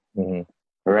it. Mm-hmm.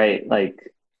 Right?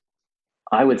 Like,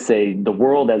 I would say the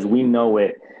world as we know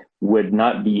it would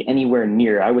not be anywhere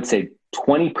near, I would say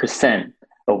 20%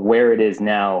 of where it is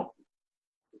now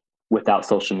without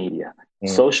social media.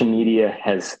 Mm-hmm. Social media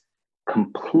has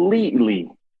completely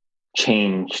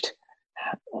changed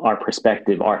our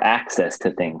perspective, our access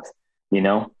to things,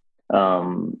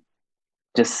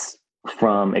 just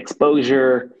from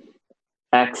exposure,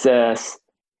 access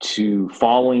to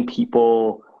following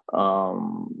people,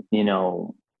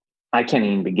 I can't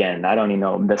even begin. I don't even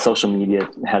know. The social media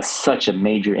has such a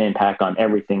major impact on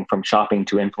everything from shopping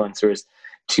to influencers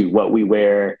to what we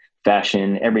wear,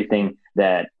 fashion, everything,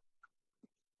 that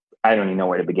I don't even know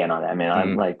where to begin on that, man.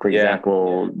 I'm like, for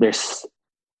example, there's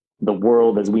the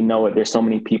world as we know it. There's so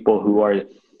many people who are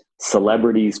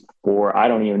celebrities for, I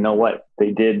don't even know what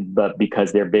they did, but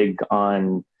because they're big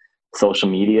on social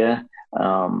media,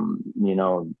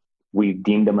 we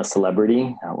deemed them a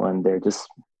celebrity when they're just,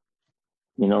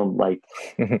 like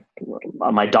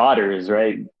my daughters,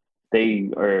 right? They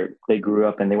grew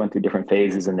up and they went through different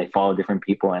phases and they follow different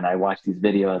people. And I watch these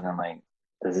videos and I'm like,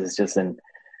 this is just an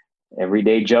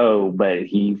everyday Joe, but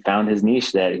he found his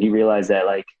niche that he realized that,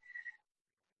 like,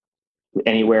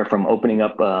 anywhere from opening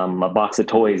up a box of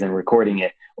toys and recording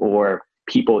it, or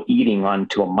people eating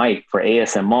onto a mic for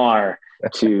ASMR,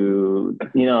 to,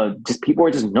 just people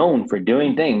are just known for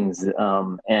doing things.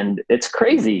 And it's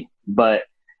crazy, but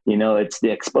it's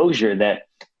the exposure that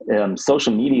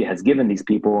social media has given these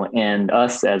people and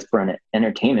us as for an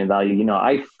entertainment value.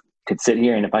 I could sit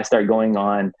here and if I start going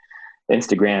on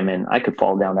Instagram and I could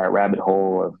fall down that rabbit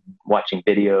hole of watching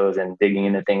videos and digging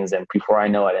into things. And before I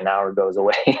know it, an hour goes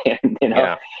away. And,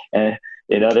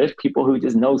 there's people who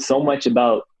just know so much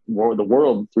about the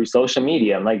world through social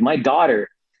media. Like my daughter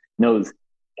knows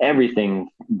everything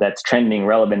that's trending,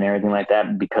 relevant, and everything like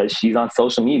that because she's on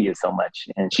social media so much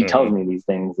and she tells me these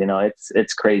things.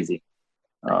 It's crazy.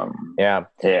 Yeah.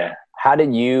 How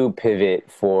did you pivot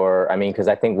because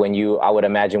I think I would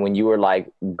imagine when you were like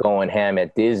going ham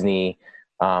at Disney,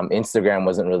 Instagram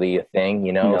wasn't really a thing,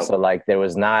 No. So like there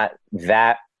was not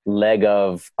that leg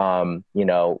of,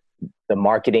 the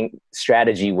marketing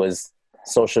strategy was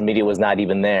social media was not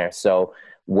even there. So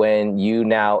when you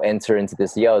now enter into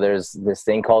this, there's this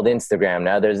thing called Instagram.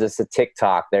 Now there's a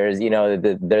TikTok, there's,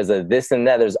 there's a this and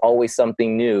that, there's always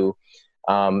something new.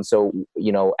 So,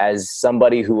 as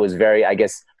somebody who was very, I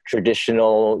guess,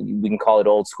 traditional, we can call it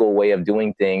old school way of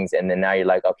doing things. And then now you're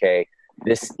like, okay,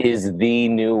 this is the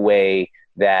new way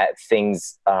that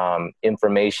things,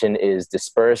 information is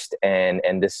dispersed. And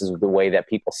this is the way that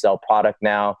people sell product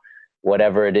now,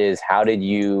 whatever it is. How did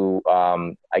you,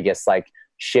 I guess, like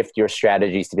shift your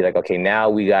strategies to be like, okay, now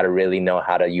we got to really know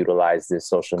how to utilize this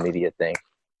social media thing?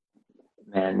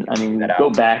 Man, I mean, go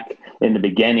back in the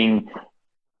beginning,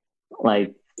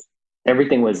 like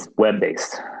everything was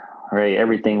web-based, right?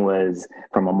 Everything was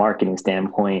from a marketing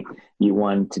standpoint. You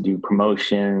wanted to do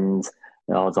promotions.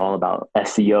 It's all about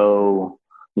SEO,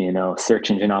 search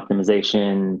engine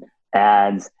optimization,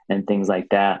 ads, and things like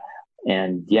that.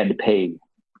 And you had to pay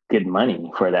good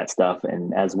money for that stuff.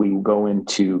 And as we go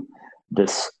into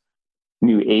this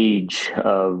new age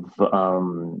of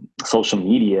social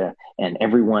media and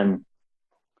everyone,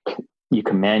 you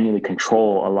can manually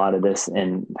control a lot of this,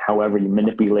 and however you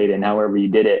manipulate it and however you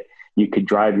did it, you could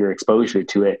drive your exposure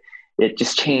to it. It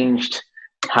just changed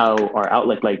how our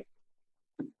outlook, like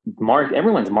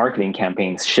everyone's marketing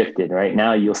campaigns shifted. Right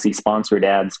now, you'll see sponsored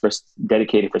ads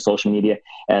dedicated for social media.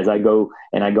 As I go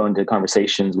into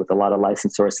conversations with a lot of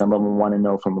licensors, some of them want to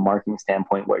know from a marketing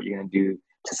standpoint what you're going to do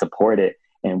to support it,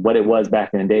 and what it was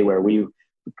back in the day where we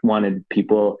wanted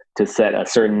people to set a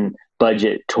certain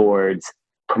budget towards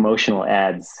promotional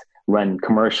ads, run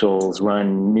commercials,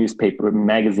 run newspaper,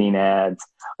 magazine ads,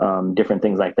 different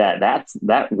things like that.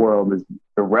 That world is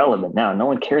irrelevant now. No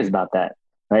one cares about that,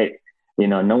 right?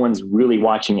 No one's really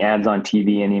watching ads on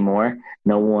TV anymore.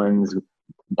 No one's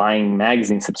buying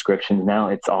magazine subscriptions now.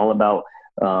 It's all about,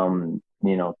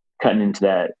 cutting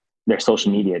into their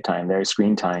social media time, their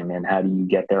screen time, and how do you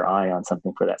get their eye on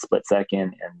something for that split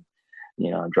second and,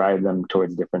 drive them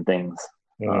towards different things.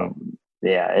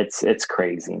 It's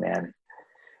crazy, man.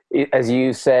 As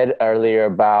you said earlier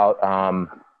about,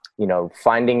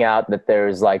 finding out that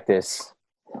there's like this,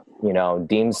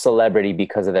 deemed celebrity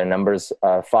because of their numbers,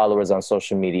 followers on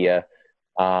social media.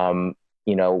 I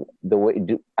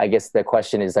guess the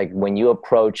question is like, when you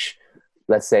approach,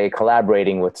 let's say,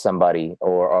 collaborating with somebody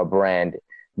or a brand,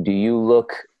 do you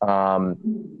look,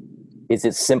 is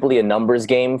it simply a numbers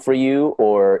game for you,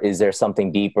 or is there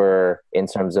something deeper in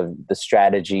terms of the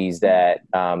strategies that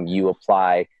you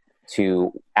apply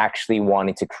to actually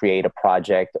wanting to create a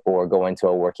project or go into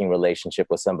a working relationship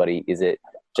with somebody? Is it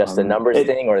just a numbers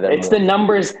thing, or it's the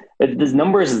numbers? The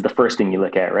numbers is the first thing you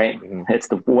look at, right? Mm-hmm. It's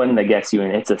the one that gets you,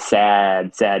 and it's a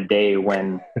sad, sad day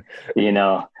when,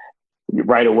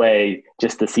 right away,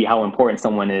 just to see how important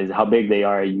someone is, how big they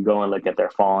are, you go and look at their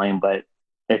following, but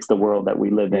it's the world that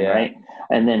we live in, right?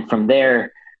 And then from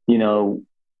there,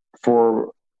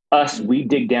 for us, we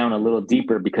dig down a little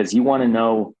deeper because you want to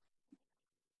know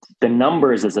the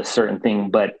numbers is a certain thing,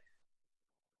 but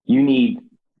you need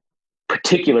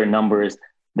particular numbers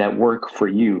that work for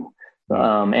you.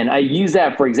 And I use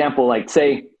that, for example, like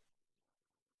say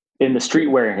in the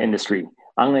streetwear industry,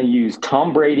 I'm going to use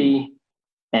Tom Brady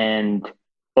and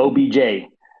OBJ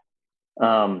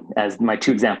as my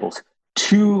two examples,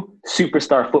 two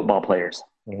superstar football players,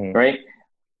 right?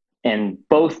 And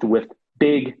both with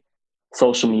big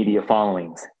social media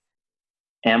followings.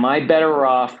 Am I better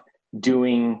off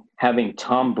having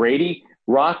Tom Brady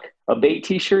rock a bait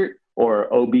t-shirt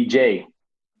or OBJ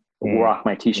rock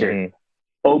my t-shirt?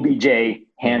 OBJ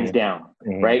hands down,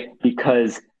 right?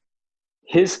 Because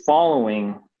his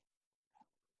following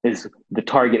is the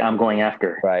target I'm going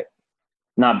after, right?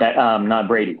 Not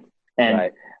Brady.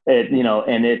 And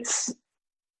it's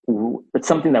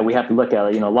something that we have to look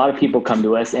at. A lot of people come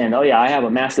to us and, I have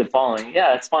a massive following.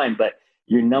 Yeah, that's fine, but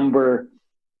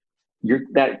that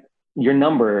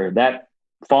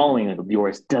following of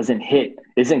yours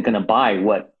isn't going to buy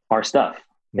what our stuff.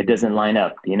 It doesn't line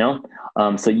up,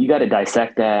 so you got to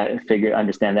dissect that,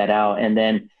 understand that out. And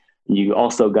then you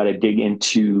also got to dig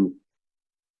into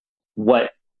how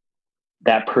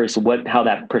that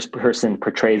person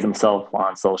portrays himself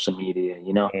on social media.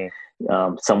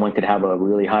 Someone could have a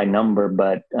really high number,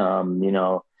 but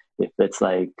if it's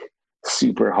like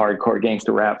super hardcore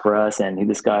gangster rap for us, and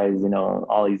this guy's,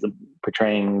 all he's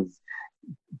portraying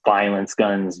violence,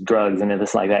 guns, drugs, and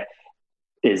this like that.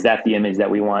 Is that the image that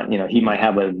we want? He might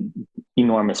have an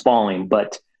enormous following,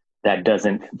 but that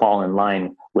doesn't fall in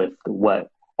line with what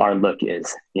our look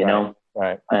is,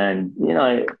 Right. And,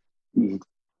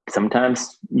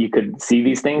 sometimes you could see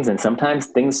these things, and sometimes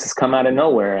things just come out of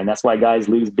nowhere. And that's why guys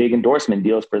lose big endorsement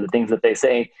deals for the things that they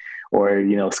say, or,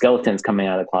 skeletons coming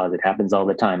out of the closet. It happens all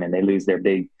the time, and they lose their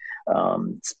big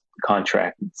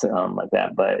contracts like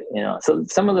that. But, so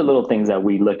some of the little things that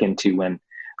we look into when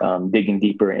digging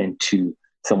deeper into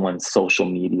someone's social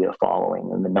media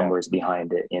following and the numbers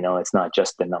behind it, it's not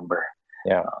just the number.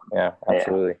 Yeah,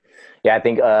 absolutely. Yeah, I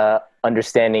think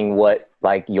understanding what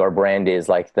like your brand is,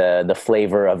 like the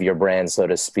flavor of your brand, so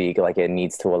to speak, like it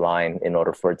needs to align in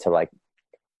order for it to like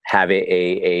have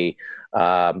a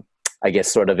I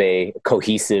guess sort of a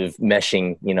cohesive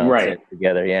meshing,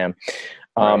 together. Yeah.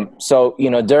 So,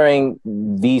 during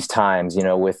these times,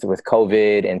 with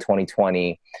COVID and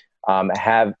 2020,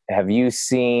 have you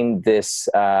seen this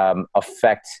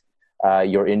affect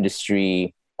your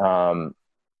industry?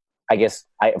 I guess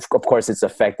of course it's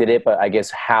affected it, but I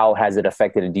guess how has it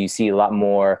affected it? Do you see a lot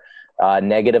more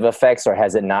negative effects, or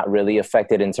has it not really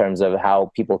affected in terms of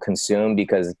how people consume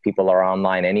because people are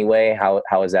online anyway? How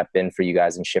has that been for you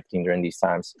guys in shifting during these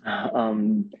times?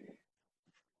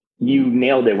 You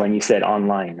nailed it when you said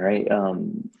online, right?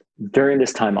 During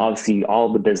this time, obviously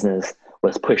all the business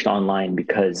was pushed online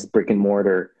because brick and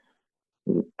mortar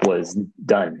was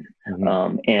done.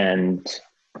 And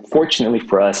fortunately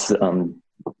for us,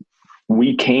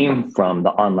 we came from the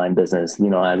online business.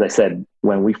 As I said,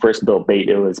 when we first built Bait,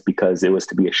 it was because it was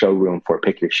to be a showroom for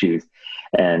pick your shoes.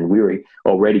 And we were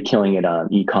already killing it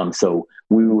on e-com. So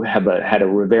we had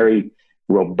a very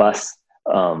robust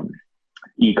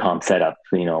e-com setup,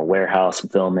 warehouse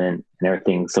fulfillment and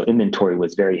everything. So inventory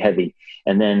was very heavy.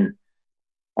 And then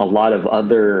a lot of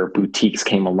other boutiques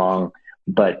came along,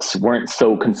 but weren't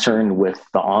so concerned with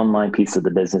the online piece of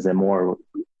the business and more,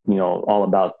 all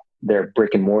about their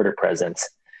brick and mortar presence.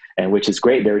 And which is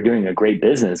great. They were doing a great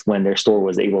business when their store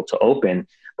was able to open.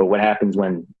 But what happens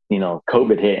when,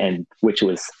 COVID hit, and which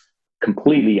was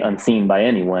completely unseen by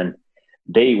anyone,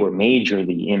 they were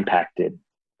majorly impacted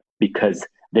because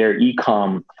their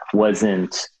e-com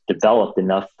wasn't developed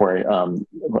enough for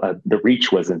the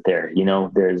reach wasn't there.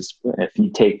 If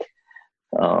you take,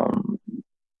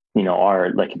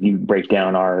 if you break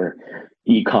down our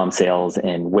e-com sales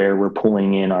and where we're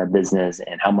pulling in our business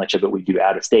and how much of it we do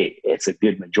out of state, it's a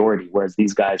good majority. Whereas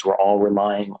these guys were all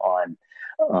relying on,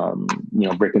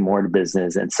 brick and mortar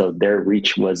business. And so their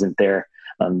reach wasn't there.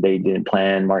 They didn't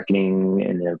plan marketing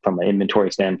and from an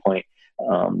inventory standpoint,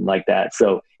 like that.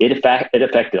 So it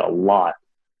affected a lot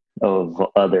of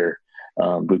other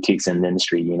boutiques in the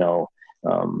industry.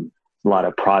 A lot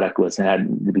of product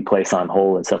had to be placed on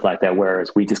hold and stuff like that.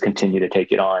 Whereas we just continue to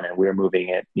take it on, and we're moving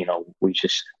it. We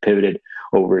just pivoted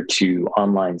over to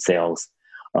online sales.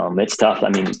 It's tough. I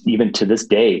mean, even to this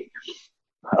day,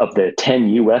 of the 10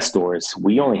 US stores,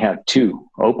 we only have 2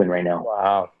 open right now.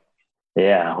 Wow.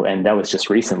 Yeah. And that was just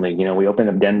recently. We opened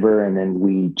up Denver, and then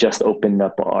we just opened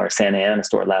up our Santa Ana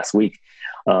store last week.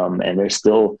 And there's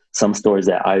still some stores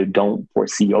that I don't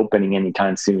foresee opening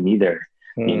anytime soon either.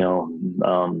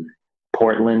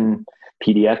 Portland,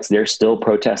 PDX, they're still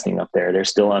protesting up there. There's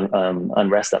still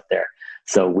unrest up there.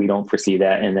 So we don't foresee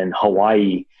that. And then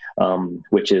Hawaii,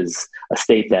 which is a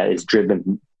state that is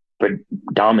driven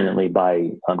predominantly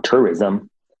by tourism,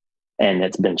 and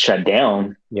it's been shut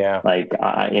down. Yeah.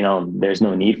 There's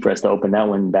no need for us to open that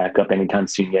one back up anytime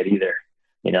soon yet either.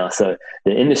 So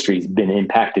the industry's been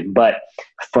impacted, but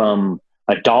from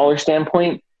a dollar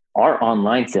standpoint, our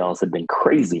online sales have been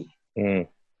crazy.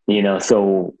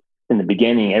 So in the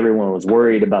beginning, everyone was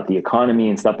worried about the economy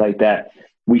and stuff like that.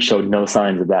 We showed no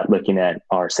signs of that looking at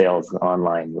our sales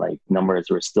online. Like, numbers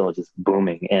were still just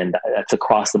booming. And that's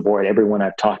across the board. Everyone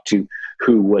I've talked to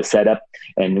who was set up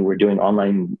and were doing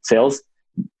online sales,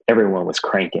 everyone was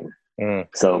cranking.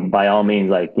 So by all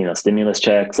means, stimulus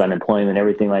checks, unemployment,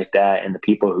 everything like that. And the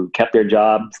people who kept their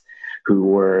jobs, who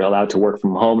were allowed to work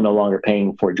from home, no longer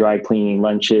paying for dry cleaning,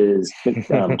 lunches,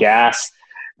 gas,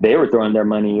 they were throwing their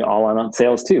money all on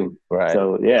sales too. Right.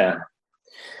 So, yeah.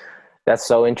 That's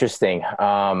so interesting.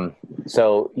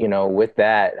 With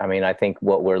that, I mean, I think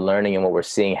what we're learning and what we're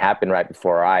seeing happen right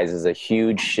before our eyes is a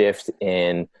huge shift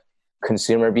in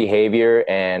consumer behavior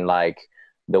and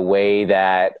the way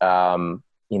that,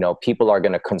 people are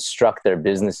going to construct their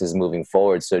businesses moving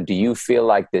forward. So do you feel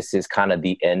like this is kind of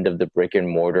the end of the brick and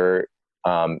mortar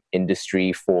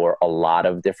industry for a lot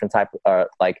of different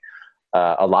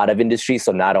a lot of industries?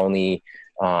 So not only,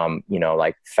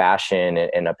 fashion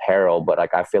and apparel, but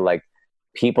I feel like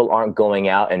people aren't going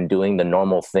out and doing the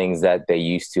normal things that they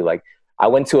used to. I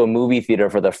went to a movie theater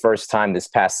for the first time this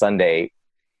past Sunday,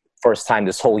 first time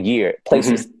this whole year. Place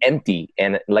was empty.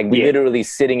 And we literally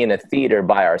sitting in a theater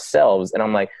by ourselves. And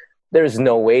I'm like, there's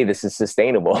no way this is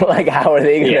sustainable. How are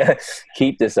they going to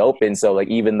keep this open? So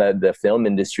even the film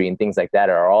industry and things like that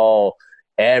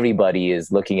everybody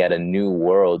is looking at a new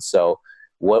world. So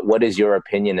what is your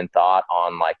opinion and thought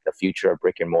on the future of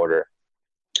brick and mortar?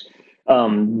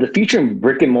 The future of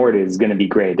brick and mortar is going to be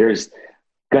great. There's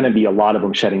going to be a lot of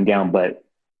them shutting down, but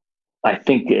I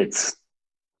think it's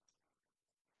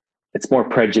more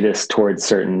prejudice towards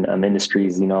certain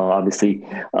industries. Obviously,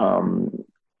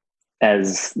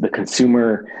 as the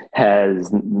consumer has,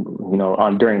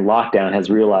 during lockdown has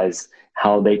realized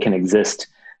how they can exist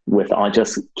with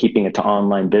just keeping it to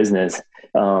online business.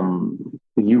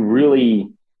 You really,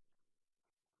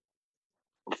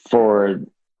 for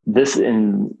this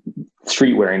in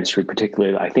streetwear industry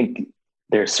particularly, I think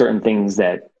there are certain things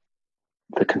that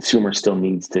the consumer still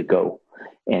needs to go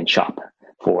and shop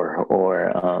for,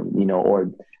 or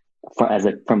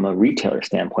from a retailer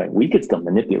standpoint, we could still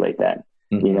manipulate that.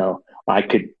 I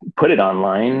could put it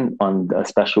online on a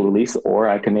special release, or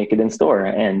I can make it in store,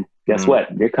 and guess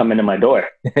what? You're coming to my door.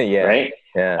 Right.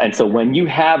 Yeah. And so when you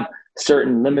have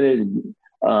certain limited,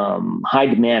 high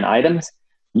demand items,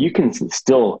 you can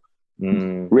still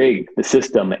rig the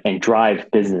system and drive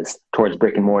business towards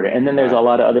brick and mortar. And then there's a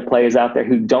lot of other players out there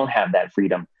who don't have that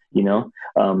freedom.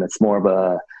 It's more of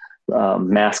a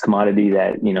mass commodity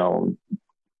that,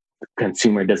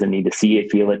 consumer doesn't need to see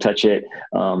it, feel it, touch it,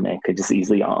 and could just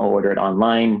easily order it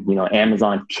online.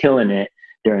 Amazon killing it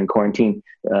during quarantine.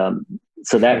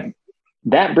 So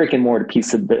that brick and mortar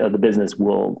piece of the business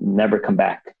will never come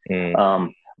back.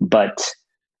 But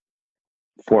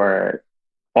for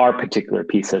our particular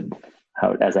piece of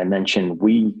how, as I mentioned,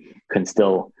 we can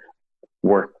still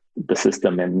work the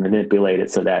system and manipulate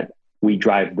it so that we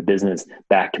drive the business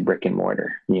back to brick and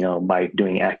mortar, by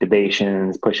doing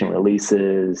activations, pushing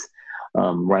releases,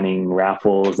 running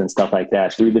raffles and stuff like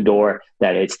that through the door,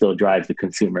 that it still drives the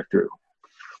consumer through.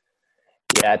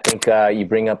 Yeah, I think you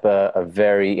bring up a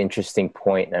very interesting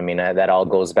point. I mean, that all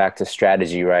goes back to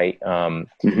strategy, right?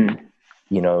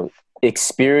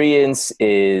 Experience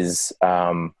is,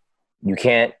 you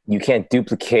can't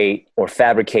duplicate or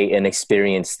fabricate an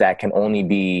experience that can only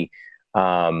be,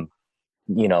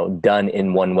 done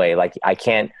in one way. Like, I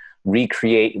can't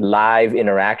recreate live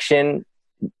interaction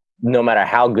no matter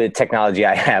how good technology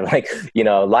I have. Like,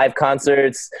 live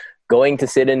concerts, going to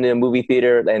sit in the movie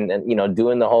theater and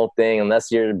doing the whole thing, unless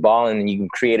you're balling and you can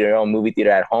create your own movie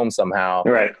theater at home somehow.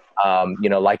 Right.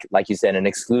 Like you said, an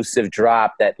exclusive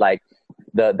drop that, like,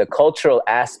 the cultural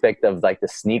aspect of, like, the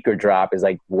sneaker drop is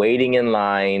like waiting in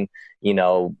line,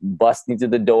 busting through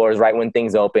the doors right when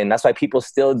things open. That's why people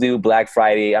still do Black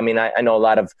Friday. I mean, I know a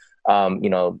lot of,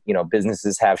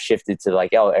 businesses have shifted to,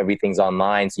 like, everything's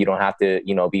online, so you don't have to,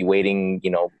 be waiting,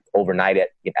 overnight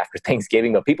after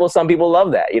Thanksgiving. But some people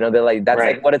love that. They're like, that's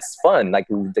right. Like what it's fun, like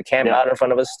to camp out in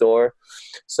front of a store.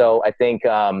 So I think,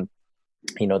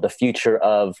 the future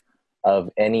of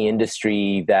any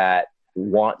industry that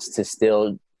wants to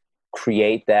still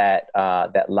create that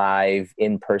live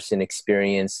in-person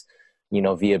experience,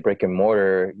 via brick and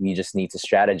mortar, you just need to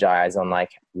strategize on,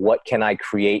 like, what can I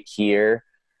create here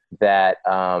that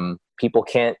people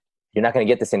can't. You're not going to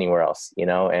get this anywhere else,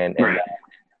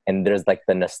 and there's, like,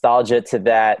 the nostalgia to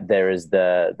that. There is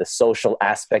the social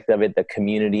aspect of it, the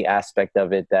community aspect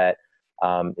of it that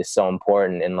is so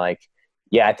important. And, like,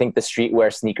 I think the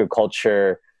streetwear sneaker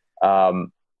culture,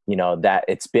 that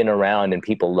it's been around and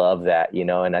people love that,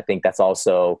 and I think that's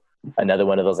also another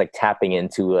one of those, like, tapping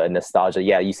into a nostalgia.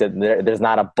 Yeah, you said there's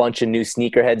not a bunch of new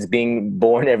sneakerheads being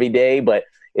born every day, but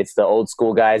it's the old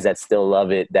school guys that still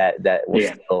love it, that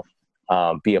will still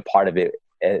be a part of it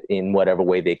in whatever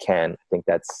way they can. I think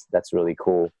that's really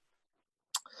cool.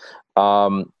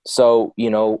 So,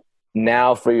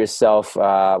 now for yourself,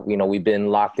 we've been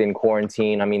locked in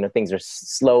quarantine. I mean, things are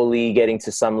slowly getting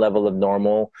to some level of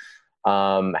normal.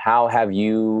 How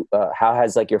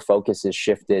has, like, your focus has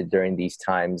shifted during these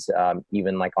times,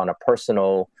 even, like, on a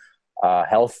personal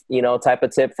health, type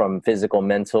of tip, from physical,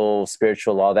 mental,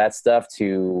 spiritual, all that stuff,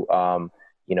 to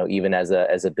even as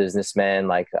a businessman,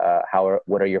 like,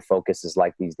 what are your focuses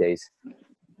like these days?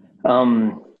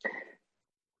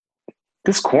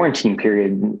 This quarantine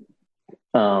period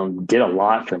did a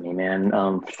lot for me,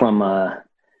 man. From a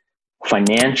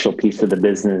financial piece of the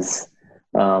business,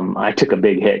 I took a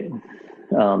big hit,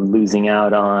 losing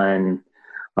out on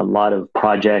a lot of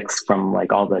projects from,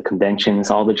 like, all the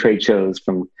conventions, all the trade shows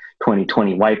from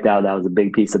 2020 wiped out. That was a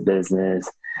big piece of business.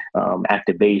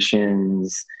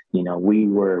 Activations,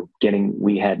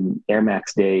 we had Air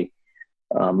Max Day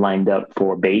lined up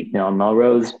for Bait on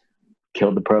Melrose,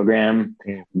 killed the program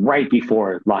right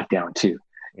before lockdown too.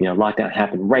 Lockdown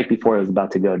happened right before it was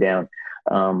about to go down.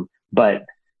 But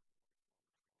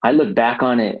I look back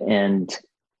on it, and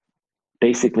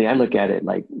basically I look at it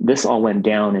like, this all went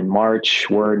down in March.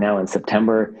 We're now in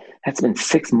September. That's been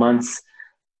 6 months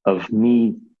of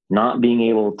me not being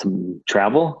able to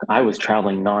travel. I was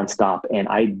traveling nonstop, and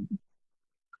I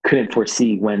couldn't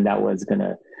foresee when that was going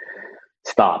to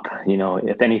stop.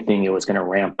 If anything, it was going to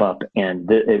ramp up, and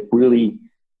it really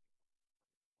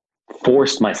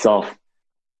forced myself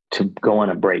to go on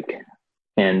a break.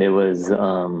 And it was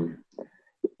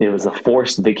a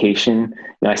forced vacation.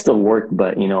 I still work,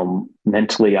 but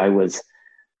mentally I was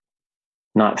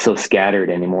not so scattered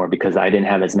anymore, because I didn't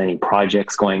have as many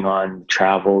projects going on,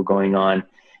 travel going on,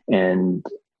 and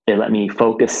it let me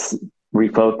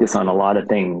refocus on a lot of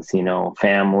things,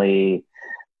 family,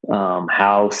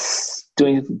 house,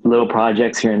 doing little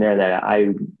projects here and there that I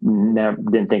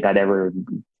didn't think I'd ever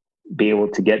be able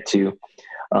to get to.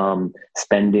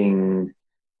 Spending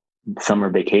summer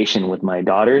vacation with my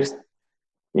daughters,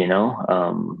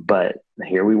 but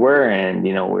here we were, and,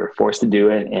 we were forced to do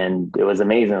it. And it was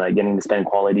amazing, like, getting to spend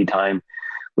quality time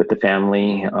with the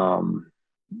family.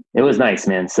 It was nice,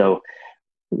 man. So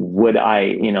would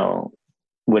I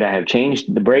have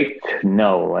changed the break?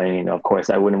 No. I mean, of course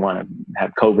I wouldn't want to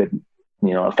have COVID,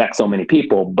 affect so many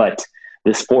people, but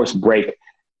this forced break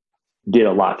did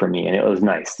a lot for me, and it was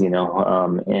nice,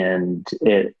 and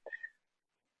it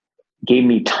gave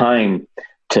me time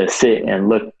to sit and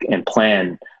look and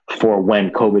plan for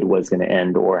when COVID was going to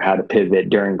end, or how to pivot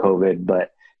during COVID.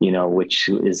 But, which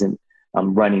isn't,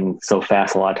 I'm running so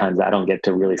fast a lot of times I don't get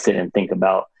to really sit and think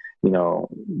about,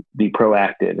 be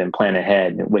proactive and plan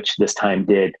ahead, which this time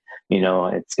did.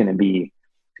 It's going to be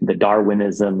the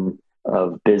Darwinism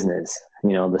of business.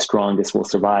 The strongest will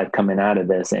survive coming out of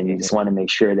this, and you just want to make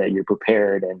sure that you're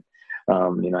prepared, and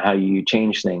how you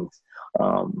change things.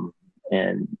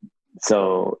 And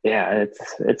so, yeah,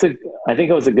 I think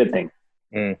it was a good thing.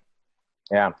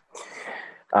 Yeah.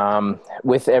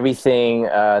 With everything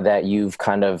that you've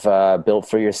kind of built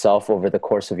for yourself over the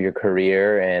course of your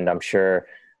career, and I'm sure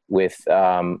with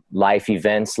life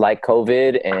events like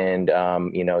COVID, and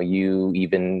you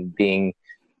even being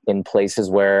in places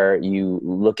where you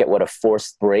look at what a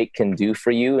forced break can do for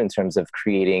you in terms of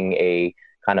creating a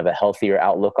kind of a healthier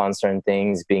outlook on certain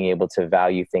things, being able to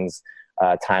value things,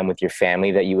 time with your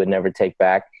family that you would never take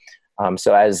back.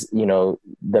 So as,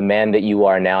 the man that you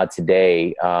are now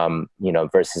today,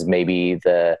 versus maybe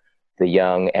the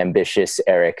young, ambitious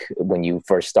Eric when you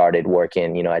first started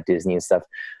working, at Disney and stuff,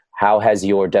 how has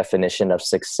your definition of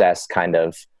success kind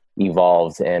of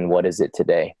evolved, and what is it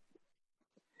today?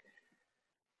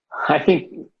 I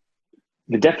think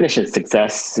the definition of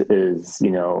success is,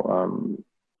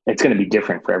 it's going to be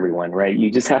different for everyone, right?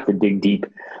 You just have to dig deep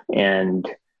and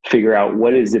figure out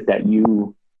what is it that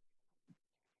you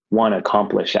want to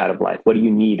accomplish out of life. What do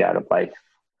you need out of life,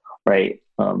 right?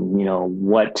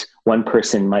 What one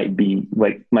person might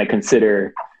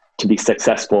consider to be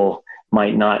successful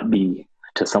might not be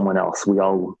to someone else. We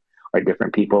all are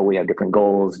different people. We have different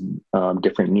goals,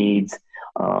 different needs,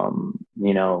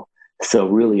 so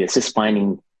really it's just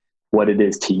finding what it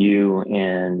is to you.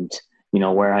 And,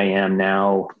 where I am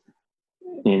now,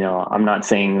 I'm not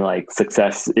saying like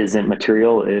success isn't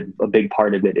material. A big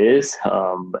part of it is.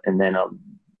 And then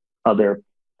other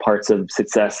parts of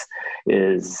success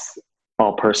is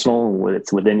all personal.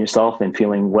 It's within yourself, and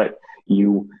feeling the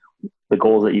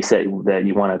goals that you set that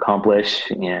you want to accomplish,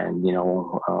 and,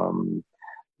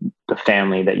 the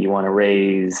family that you want to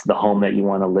raise, the home that you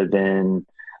want to live in.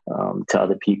 To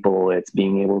other people, it's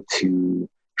being able to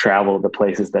travel the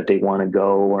places that they want to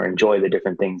go, or enjoy the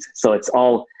different things. So it's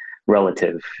all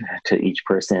relative to each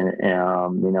person.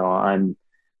 I'm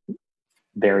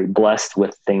very blessed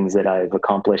with things that I've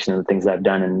accomplished and the things I've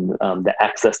done, and the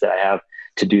access that I have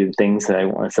to do the things that I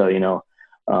want. So,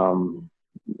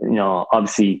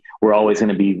 obviously we're always going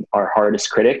to be our hardest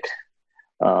critic.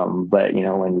 But,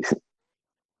 when you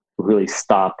really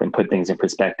stop and put things in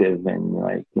perspective,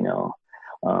 and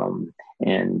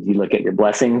and you look at your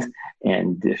blessings,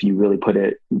 and if you really put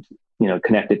it,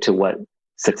 connect it to what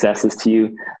success is to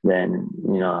you, then,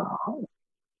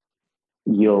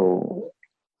 you'll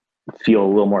feel a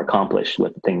little more accomplished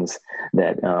with the things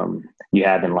that you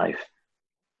have in life.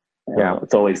 Yeah.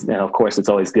 It's always, of course, it's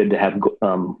always good to have,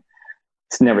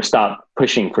 never stop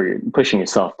pushing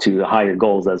yourself to higher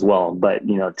goals as well. But,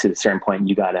 to a certain point,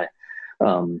 you got to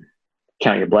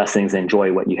count your blessings and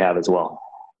enjoy what you have as well.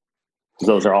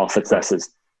 Those are all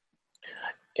successes.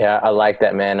 Yeah, I like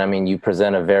that, man. I mean, you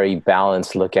present a very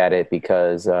balanced look at it,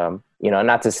 because,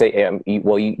 not to say,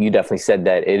 you definitely said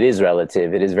that it is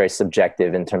relative. It is very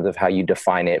subjective in terms of how you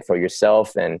define it for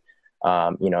yourself. And,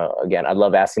 again, I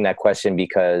love asking that question,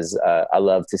 because I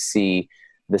love to see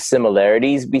the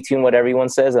similarities between what everyone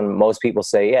says. And most people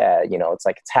say, yeah, it's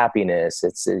like, it's happiness.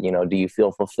 It's, do you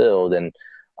feel fulfilled? And,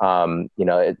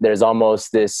 there's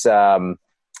almost this,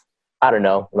 I don't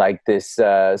know, like this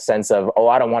sense of,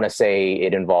 I don't want to say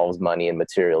it involves money and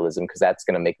materialism, because that's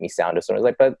going to make me sound a certain,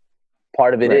 like, but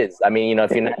part of it is. I mean,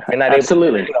 if you're not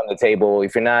Absolutely. able to put it on the table,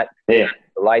 if you're not the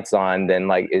lights on, then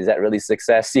like, is that really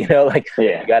success? You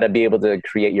got to be able to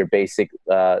create your basic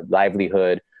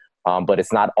livelihood, but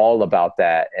it's not all about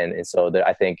that. And so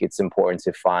I think it's important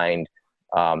to find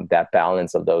that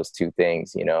balance of those two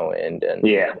things, and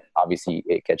obviously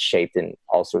it gets shaped in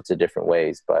all sorts of different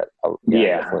ways, but I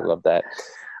definitely love that.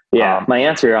 Yeah. My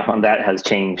answer on that has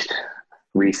changed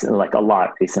recently, like a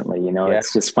lot recently,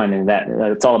 it's just finding that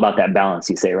it's all about that balance,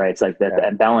 you say, right? It's like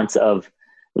that balance of,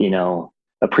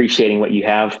 appreciating what you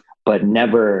have, but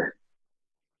never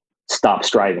stop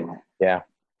striving. Yeah.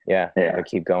 I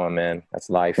keep going, man. That's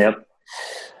life. Yep.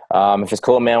 If it's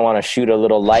cool, man, I want to shoot a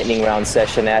little lightning round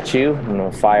session at you. I'm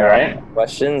going to fire off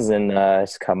questions and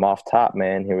just come off top,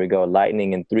 man. Here we go.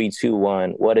 Lightning in 3, 2,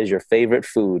 1. What is your favorite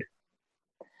food?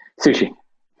 Sushi.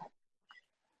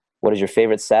 What is your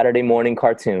favorite Saturday morning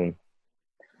cartoon?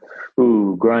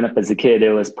 Ooh, growing up as a kid,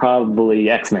 it was probably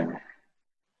X-Men.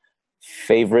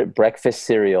 Favorite breakfast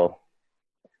cereal?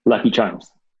 Lucky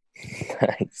Charms.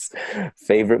 Nice.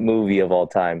 Favorite movie of all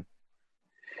time?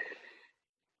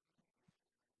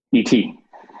 E.T.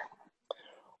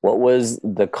 What was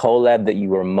the collab that you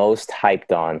were most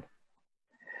hyped on?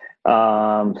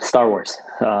 Star Wars,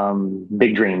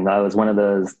 big dream. That was one of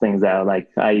those things that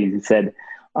I said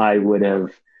I would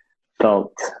have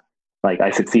felt like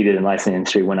I succeeded in licensing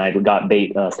industry when I got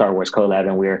bait Star Wars collab,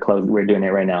 and we're doing it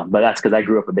right now. But that's because I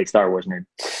grew up a big Star Wars nerd.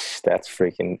 That's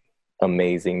freaking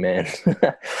amazing, man.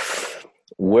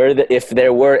 If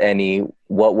there were any,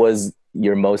 what was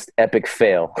your most epic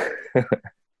fail?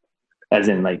 As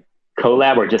in like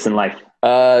collab or just in life?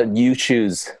 You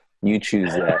choose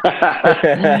that.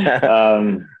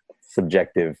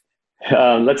 Subjective.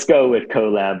 Let's go with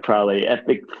collab. Probably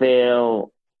epic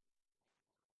fail.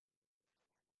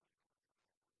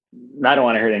 I don't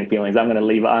want to hurt any feelings. I'm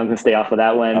going to stay off of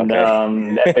that one.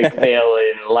 Okay. Epic fail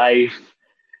in life.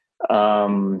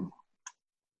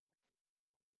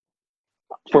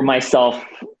 For myself,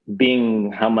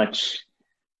 being how much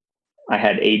I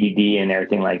had ADD and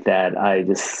everything like that, I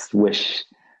just wish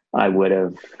I would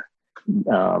have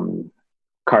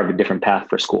carved a different path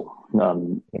for school,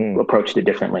 approached it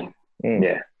differently.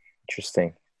 Yeah.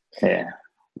 Interesting. Yeah.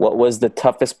 What was the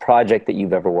toughest project that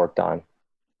you've ever worked on?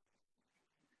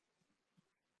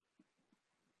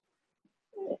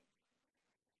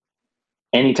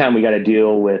 Anytime we got to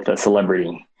deal with a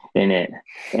celebrity in it,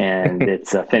 and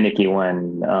it's a finicky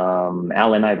one,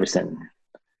 Allen Iverson,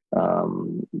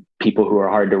 people who are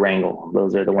hard to wrangle.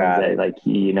 Those are the ones that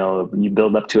you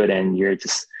build up to it, and you're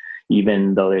just,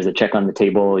 even though there's a check on the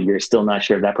table, you're still not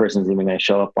sure if that person's even going to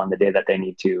show up on the day that they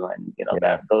need to. And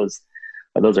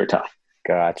those are tough.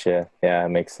 Gotcha. Yeah, it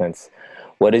makes sense.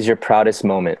 What is your proudest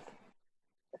moment?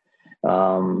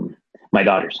 My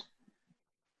daughters.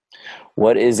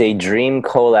 What is a dream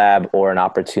collab or an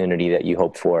opportunity that you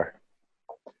hope for?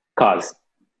 Cause.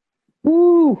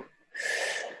 Woo!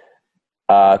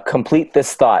 Complete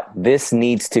this thought. This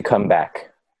needs to come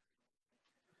back.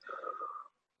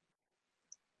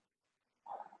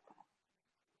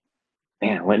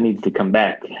 Man, what needs to come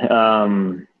back?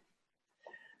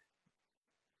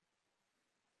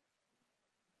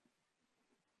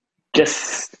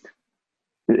 Just,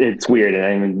 it's weird.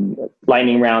 I mean,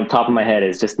 lightning round, top of my head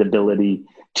is just the ability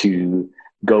to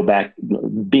go back,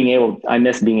 I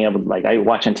miss being able to, like, I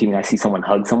watch on TV and I see someone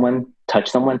hug someone, touch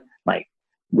someone, like,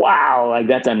 wow, like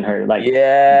that's unheard. Like,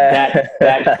 yeah,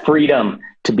 that freedom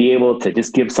to be able to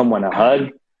just give someone a hug,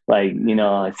 like,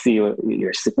 I see your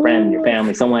friend, your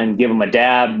family, someone, give them a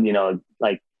dab,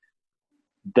 like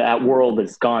that world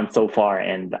has gone so far,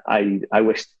 and I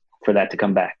wish for that to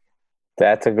come back.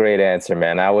 That's a great answer,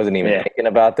 man. I wasn't even thinking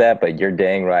about that, but you're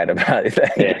dang right about it.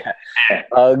 Yeah.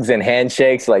 Hugs and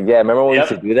handshakes. Like, yeah, remember when we used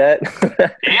to do that?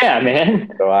 Yeah,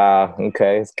 man. Wow.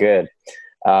 Okay. It's good.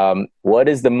 What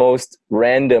is the most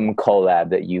random collab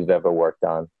that you've ever worked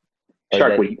on?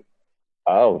 Shark Week.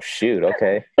 Oh, shoot.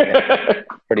 Okay. Yeah.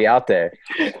 Pretty out there.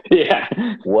 Yeah.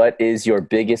 What is your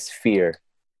biggest fear?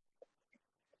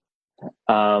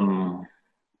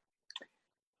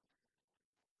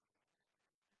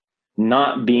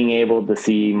 Not being able to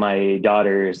see my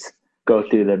daughters go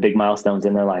through the big milestones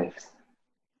in their lives,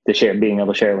 being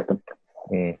able to share with them.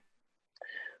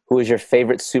 Who is your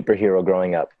favorite superhero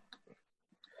growing up?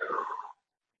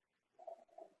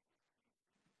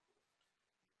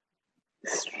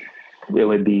 It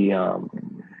would be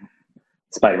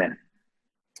Spider-Man.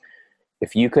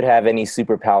 If you could have any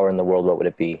superpower in the world, what would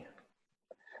it be?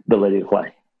 Ability to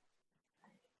fly.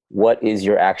 What is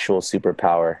your actual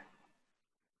superpower?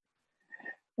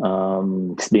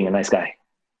 Just being a nice guy.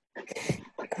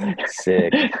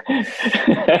 Sick.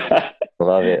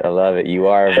 Love it. I love it. You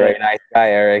are a very nice guy,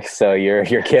 Eric. So you're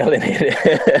killing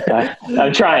it.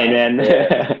 I'm trying, man.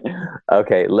 Yeah.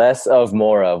 Okay. Less of,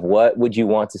 more of. What would you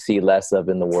want to see less of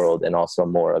in the world, and also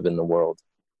more of in the world?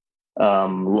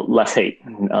 Less hate.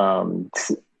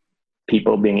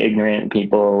 People being ignorant,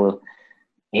 people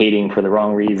hating for the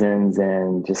wrong reasons,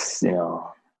 and just,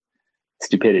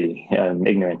 stupidity,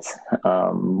 ignorance.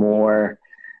 More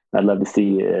I'd love to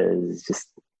see is just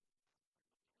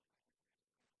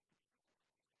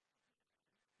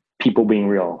people being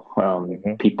real.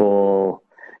 People,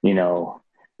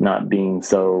 not being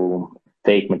so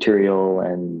fake material,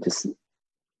 and just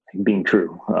being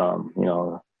true.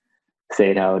 Say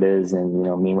it how it is, and,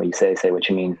 mean what you say what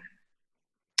you mean.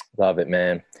 Love it,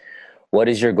 man. What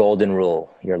is your golden rule,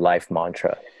 your life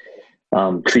mantra?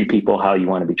 Treat people how you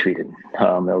want to be treated.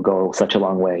 It'll go such a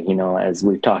long way. As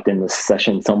we've talked in this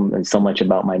session, so much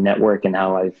about my network and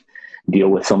how I deal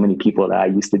with so many people that I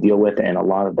used to deal with. And a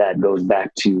lot of that goes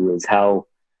back to is how,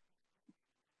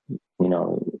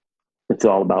 it's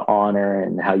all about honor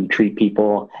and how you treat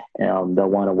people. They'll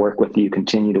want to work with you,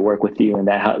 continue to work with you. And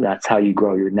that's how you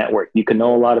grow your network. You can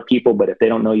know a lot of people, but if they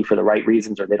don't know you for the right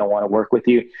reasons, or they don't want to work with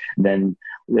you, then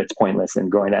it's pointless,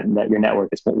 and growing that your network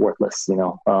is worthless,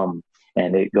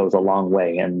 and it goes a long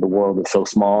way. And the world is so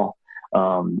small.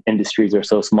 Industries are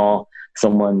so small.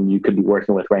 Someone you could be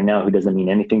working with right now who doesn't mean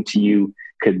anything to you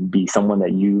could be someone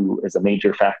that you is a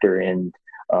major factor in,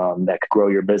 that could grow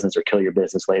your business or kill your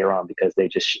business later on, because they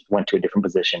just went to a different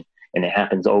position. And it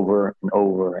happens over and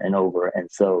over and over.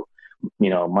 And so,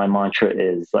 my mantra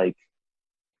is like,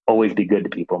 always be good to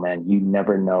people, man. You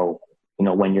never know,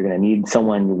 when you're going to need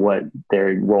someone, what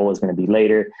their role is going to be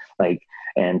later. Like,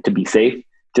 and to be safe,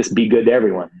 just be good to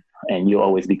everyone, and you'll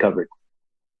always be covered.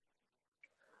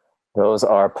 Those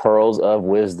are pearls of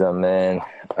wisdom, man.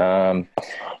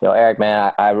 Eric,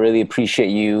 man, I really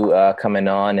appreciate you coming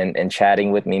on and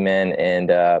chatting with me, man.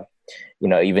 And,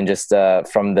 even just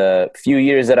from the few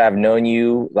years that I've known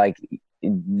you, like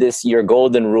your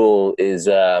golden rule is,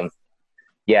 I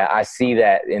see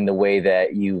that in the way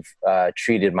that you've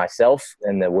treated myself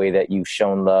and the way that you've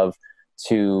shown love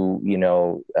to,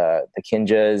 the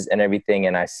Kinjas and everything.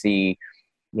 And I see,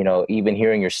 even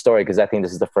hearing your story, because I think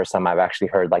this is the first time I've actually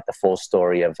heard like the full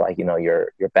story of like,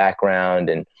 your background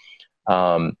and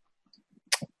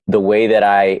the way that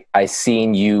I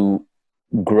seen you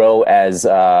grow as,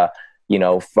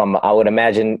 from, I would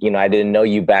imagine, I didn't know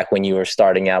you back when you were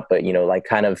starting out, but, like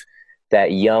kind of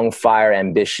that young fire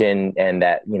ambition and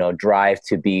that, drive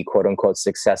to be quote unquote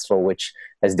successful, which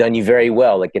has done you very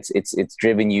well. Like it's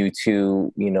driven you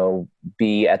to,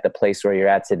 be at the place where you're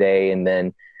at today. And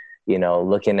then,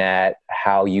 looking at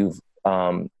how you've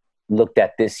looked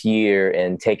at this year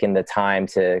and taken the time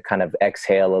to kind of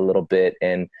exhale a little bit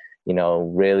and,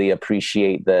 really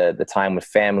appreciate the time with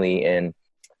family. And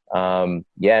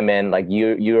man, like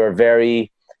you are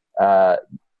very,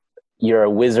 you're a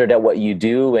wizard at what you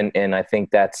do. And I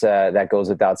think that goes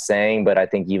without saying, but I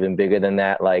think even bigger than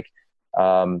that, like,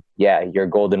 your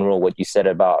golden rule, what you said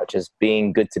about just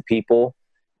being good to people.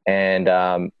 And,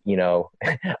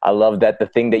 I love that the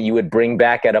thing that you would bring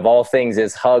back out of all things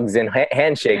is hugs and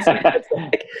handshakes.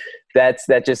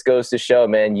 That just goes to show,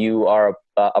 man, you are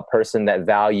a person that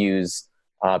values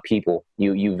people.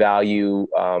 You value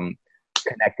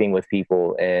connecting with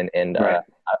people. And right.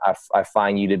 I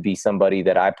find you to be somebody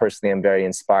that I personally am very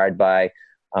inspired by.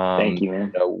 Thank you,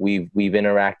 man. We've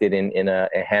interacted in a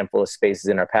handful of spaces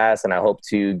in our past, and I hope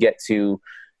to get to,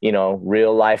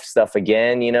 real life stuff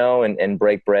again, and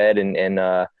break bread and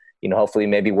hopefully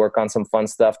maybe work on some fun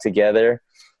stuff together.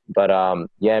 But,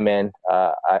 man,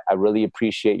 I really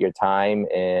appreciate your time.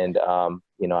 And,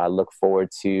 I look forward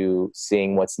to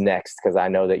seeing what's next, because I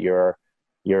know that you're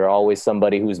always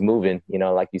somebody who's moving,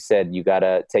 like you said, you got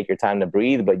to take your time to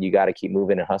breathe, but you got to keep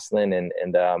moving and hustling. And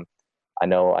I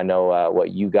know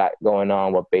what you got going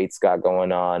on, what Bates got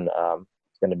going on.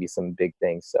 It's going to be some big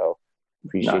things. So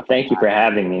appreciate thank you for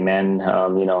having me, man.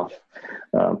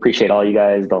 Appreciate all you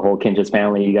guys, the whole Kinjas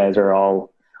family. You guys are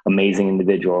all amazing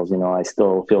individuals. I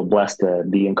still feel blessed to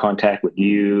be in contact with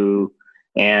you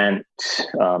and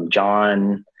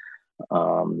John,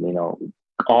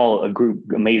 all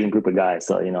amazing group of guys.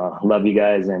 So, love you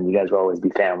guys, and you guys will always be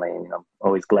family, and,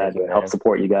 always glad to help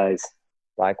support you guys.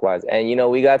 Likewise. And,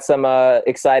 we got some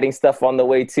exciting stuff on the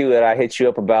way too, that I hit you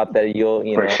up about, that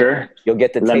for sure you'll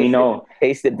get to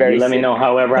taste it very soon. Let me know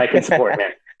however I can support,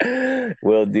 man.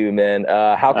 Will do, man.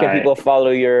 How can people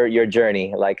follow your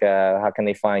journey? Like, how can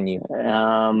they find you?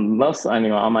 On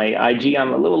my IG,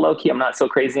 I'm a little low key. I'm not so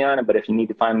crazy on it, but if you need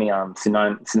to find me,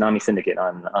 Tsunami Syndicate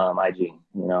on IG.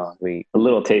 Sweet. A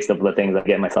little taste of the things I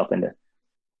get myself into.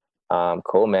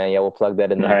 Cool, man. Yeah, we'll plug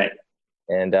that in there. All right.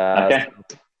 And okay.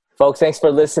 Folks, thanks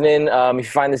for listening. If you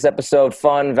find this episode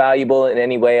fun, valuable in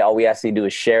any way, all we ask you to do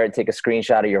is share it. Take a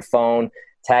screenshot of your phone.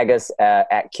 Tag us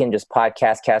at Kinjas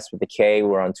Podcast, Cast with a K.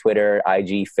 We're on Twitter,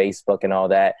 IG, Facebook, and all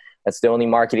that. That's the only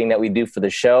marketing that we do for the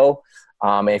show.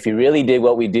 And if you really dig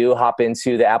what we do, hop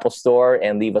into the Apple Store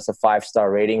and leave us a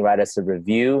 5-star rating. Write us a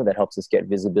review. That helps us get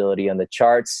visibility on the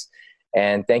charts.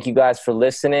 And thank you guys for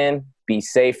listening. Be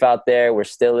safe out there. We're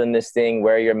still in this thing.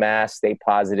 Wear your mask. Stay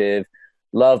positive.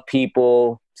 Love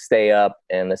people. Stay up.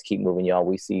 And let's keep moving, y'all.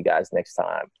 We see you guys next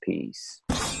time. Peace.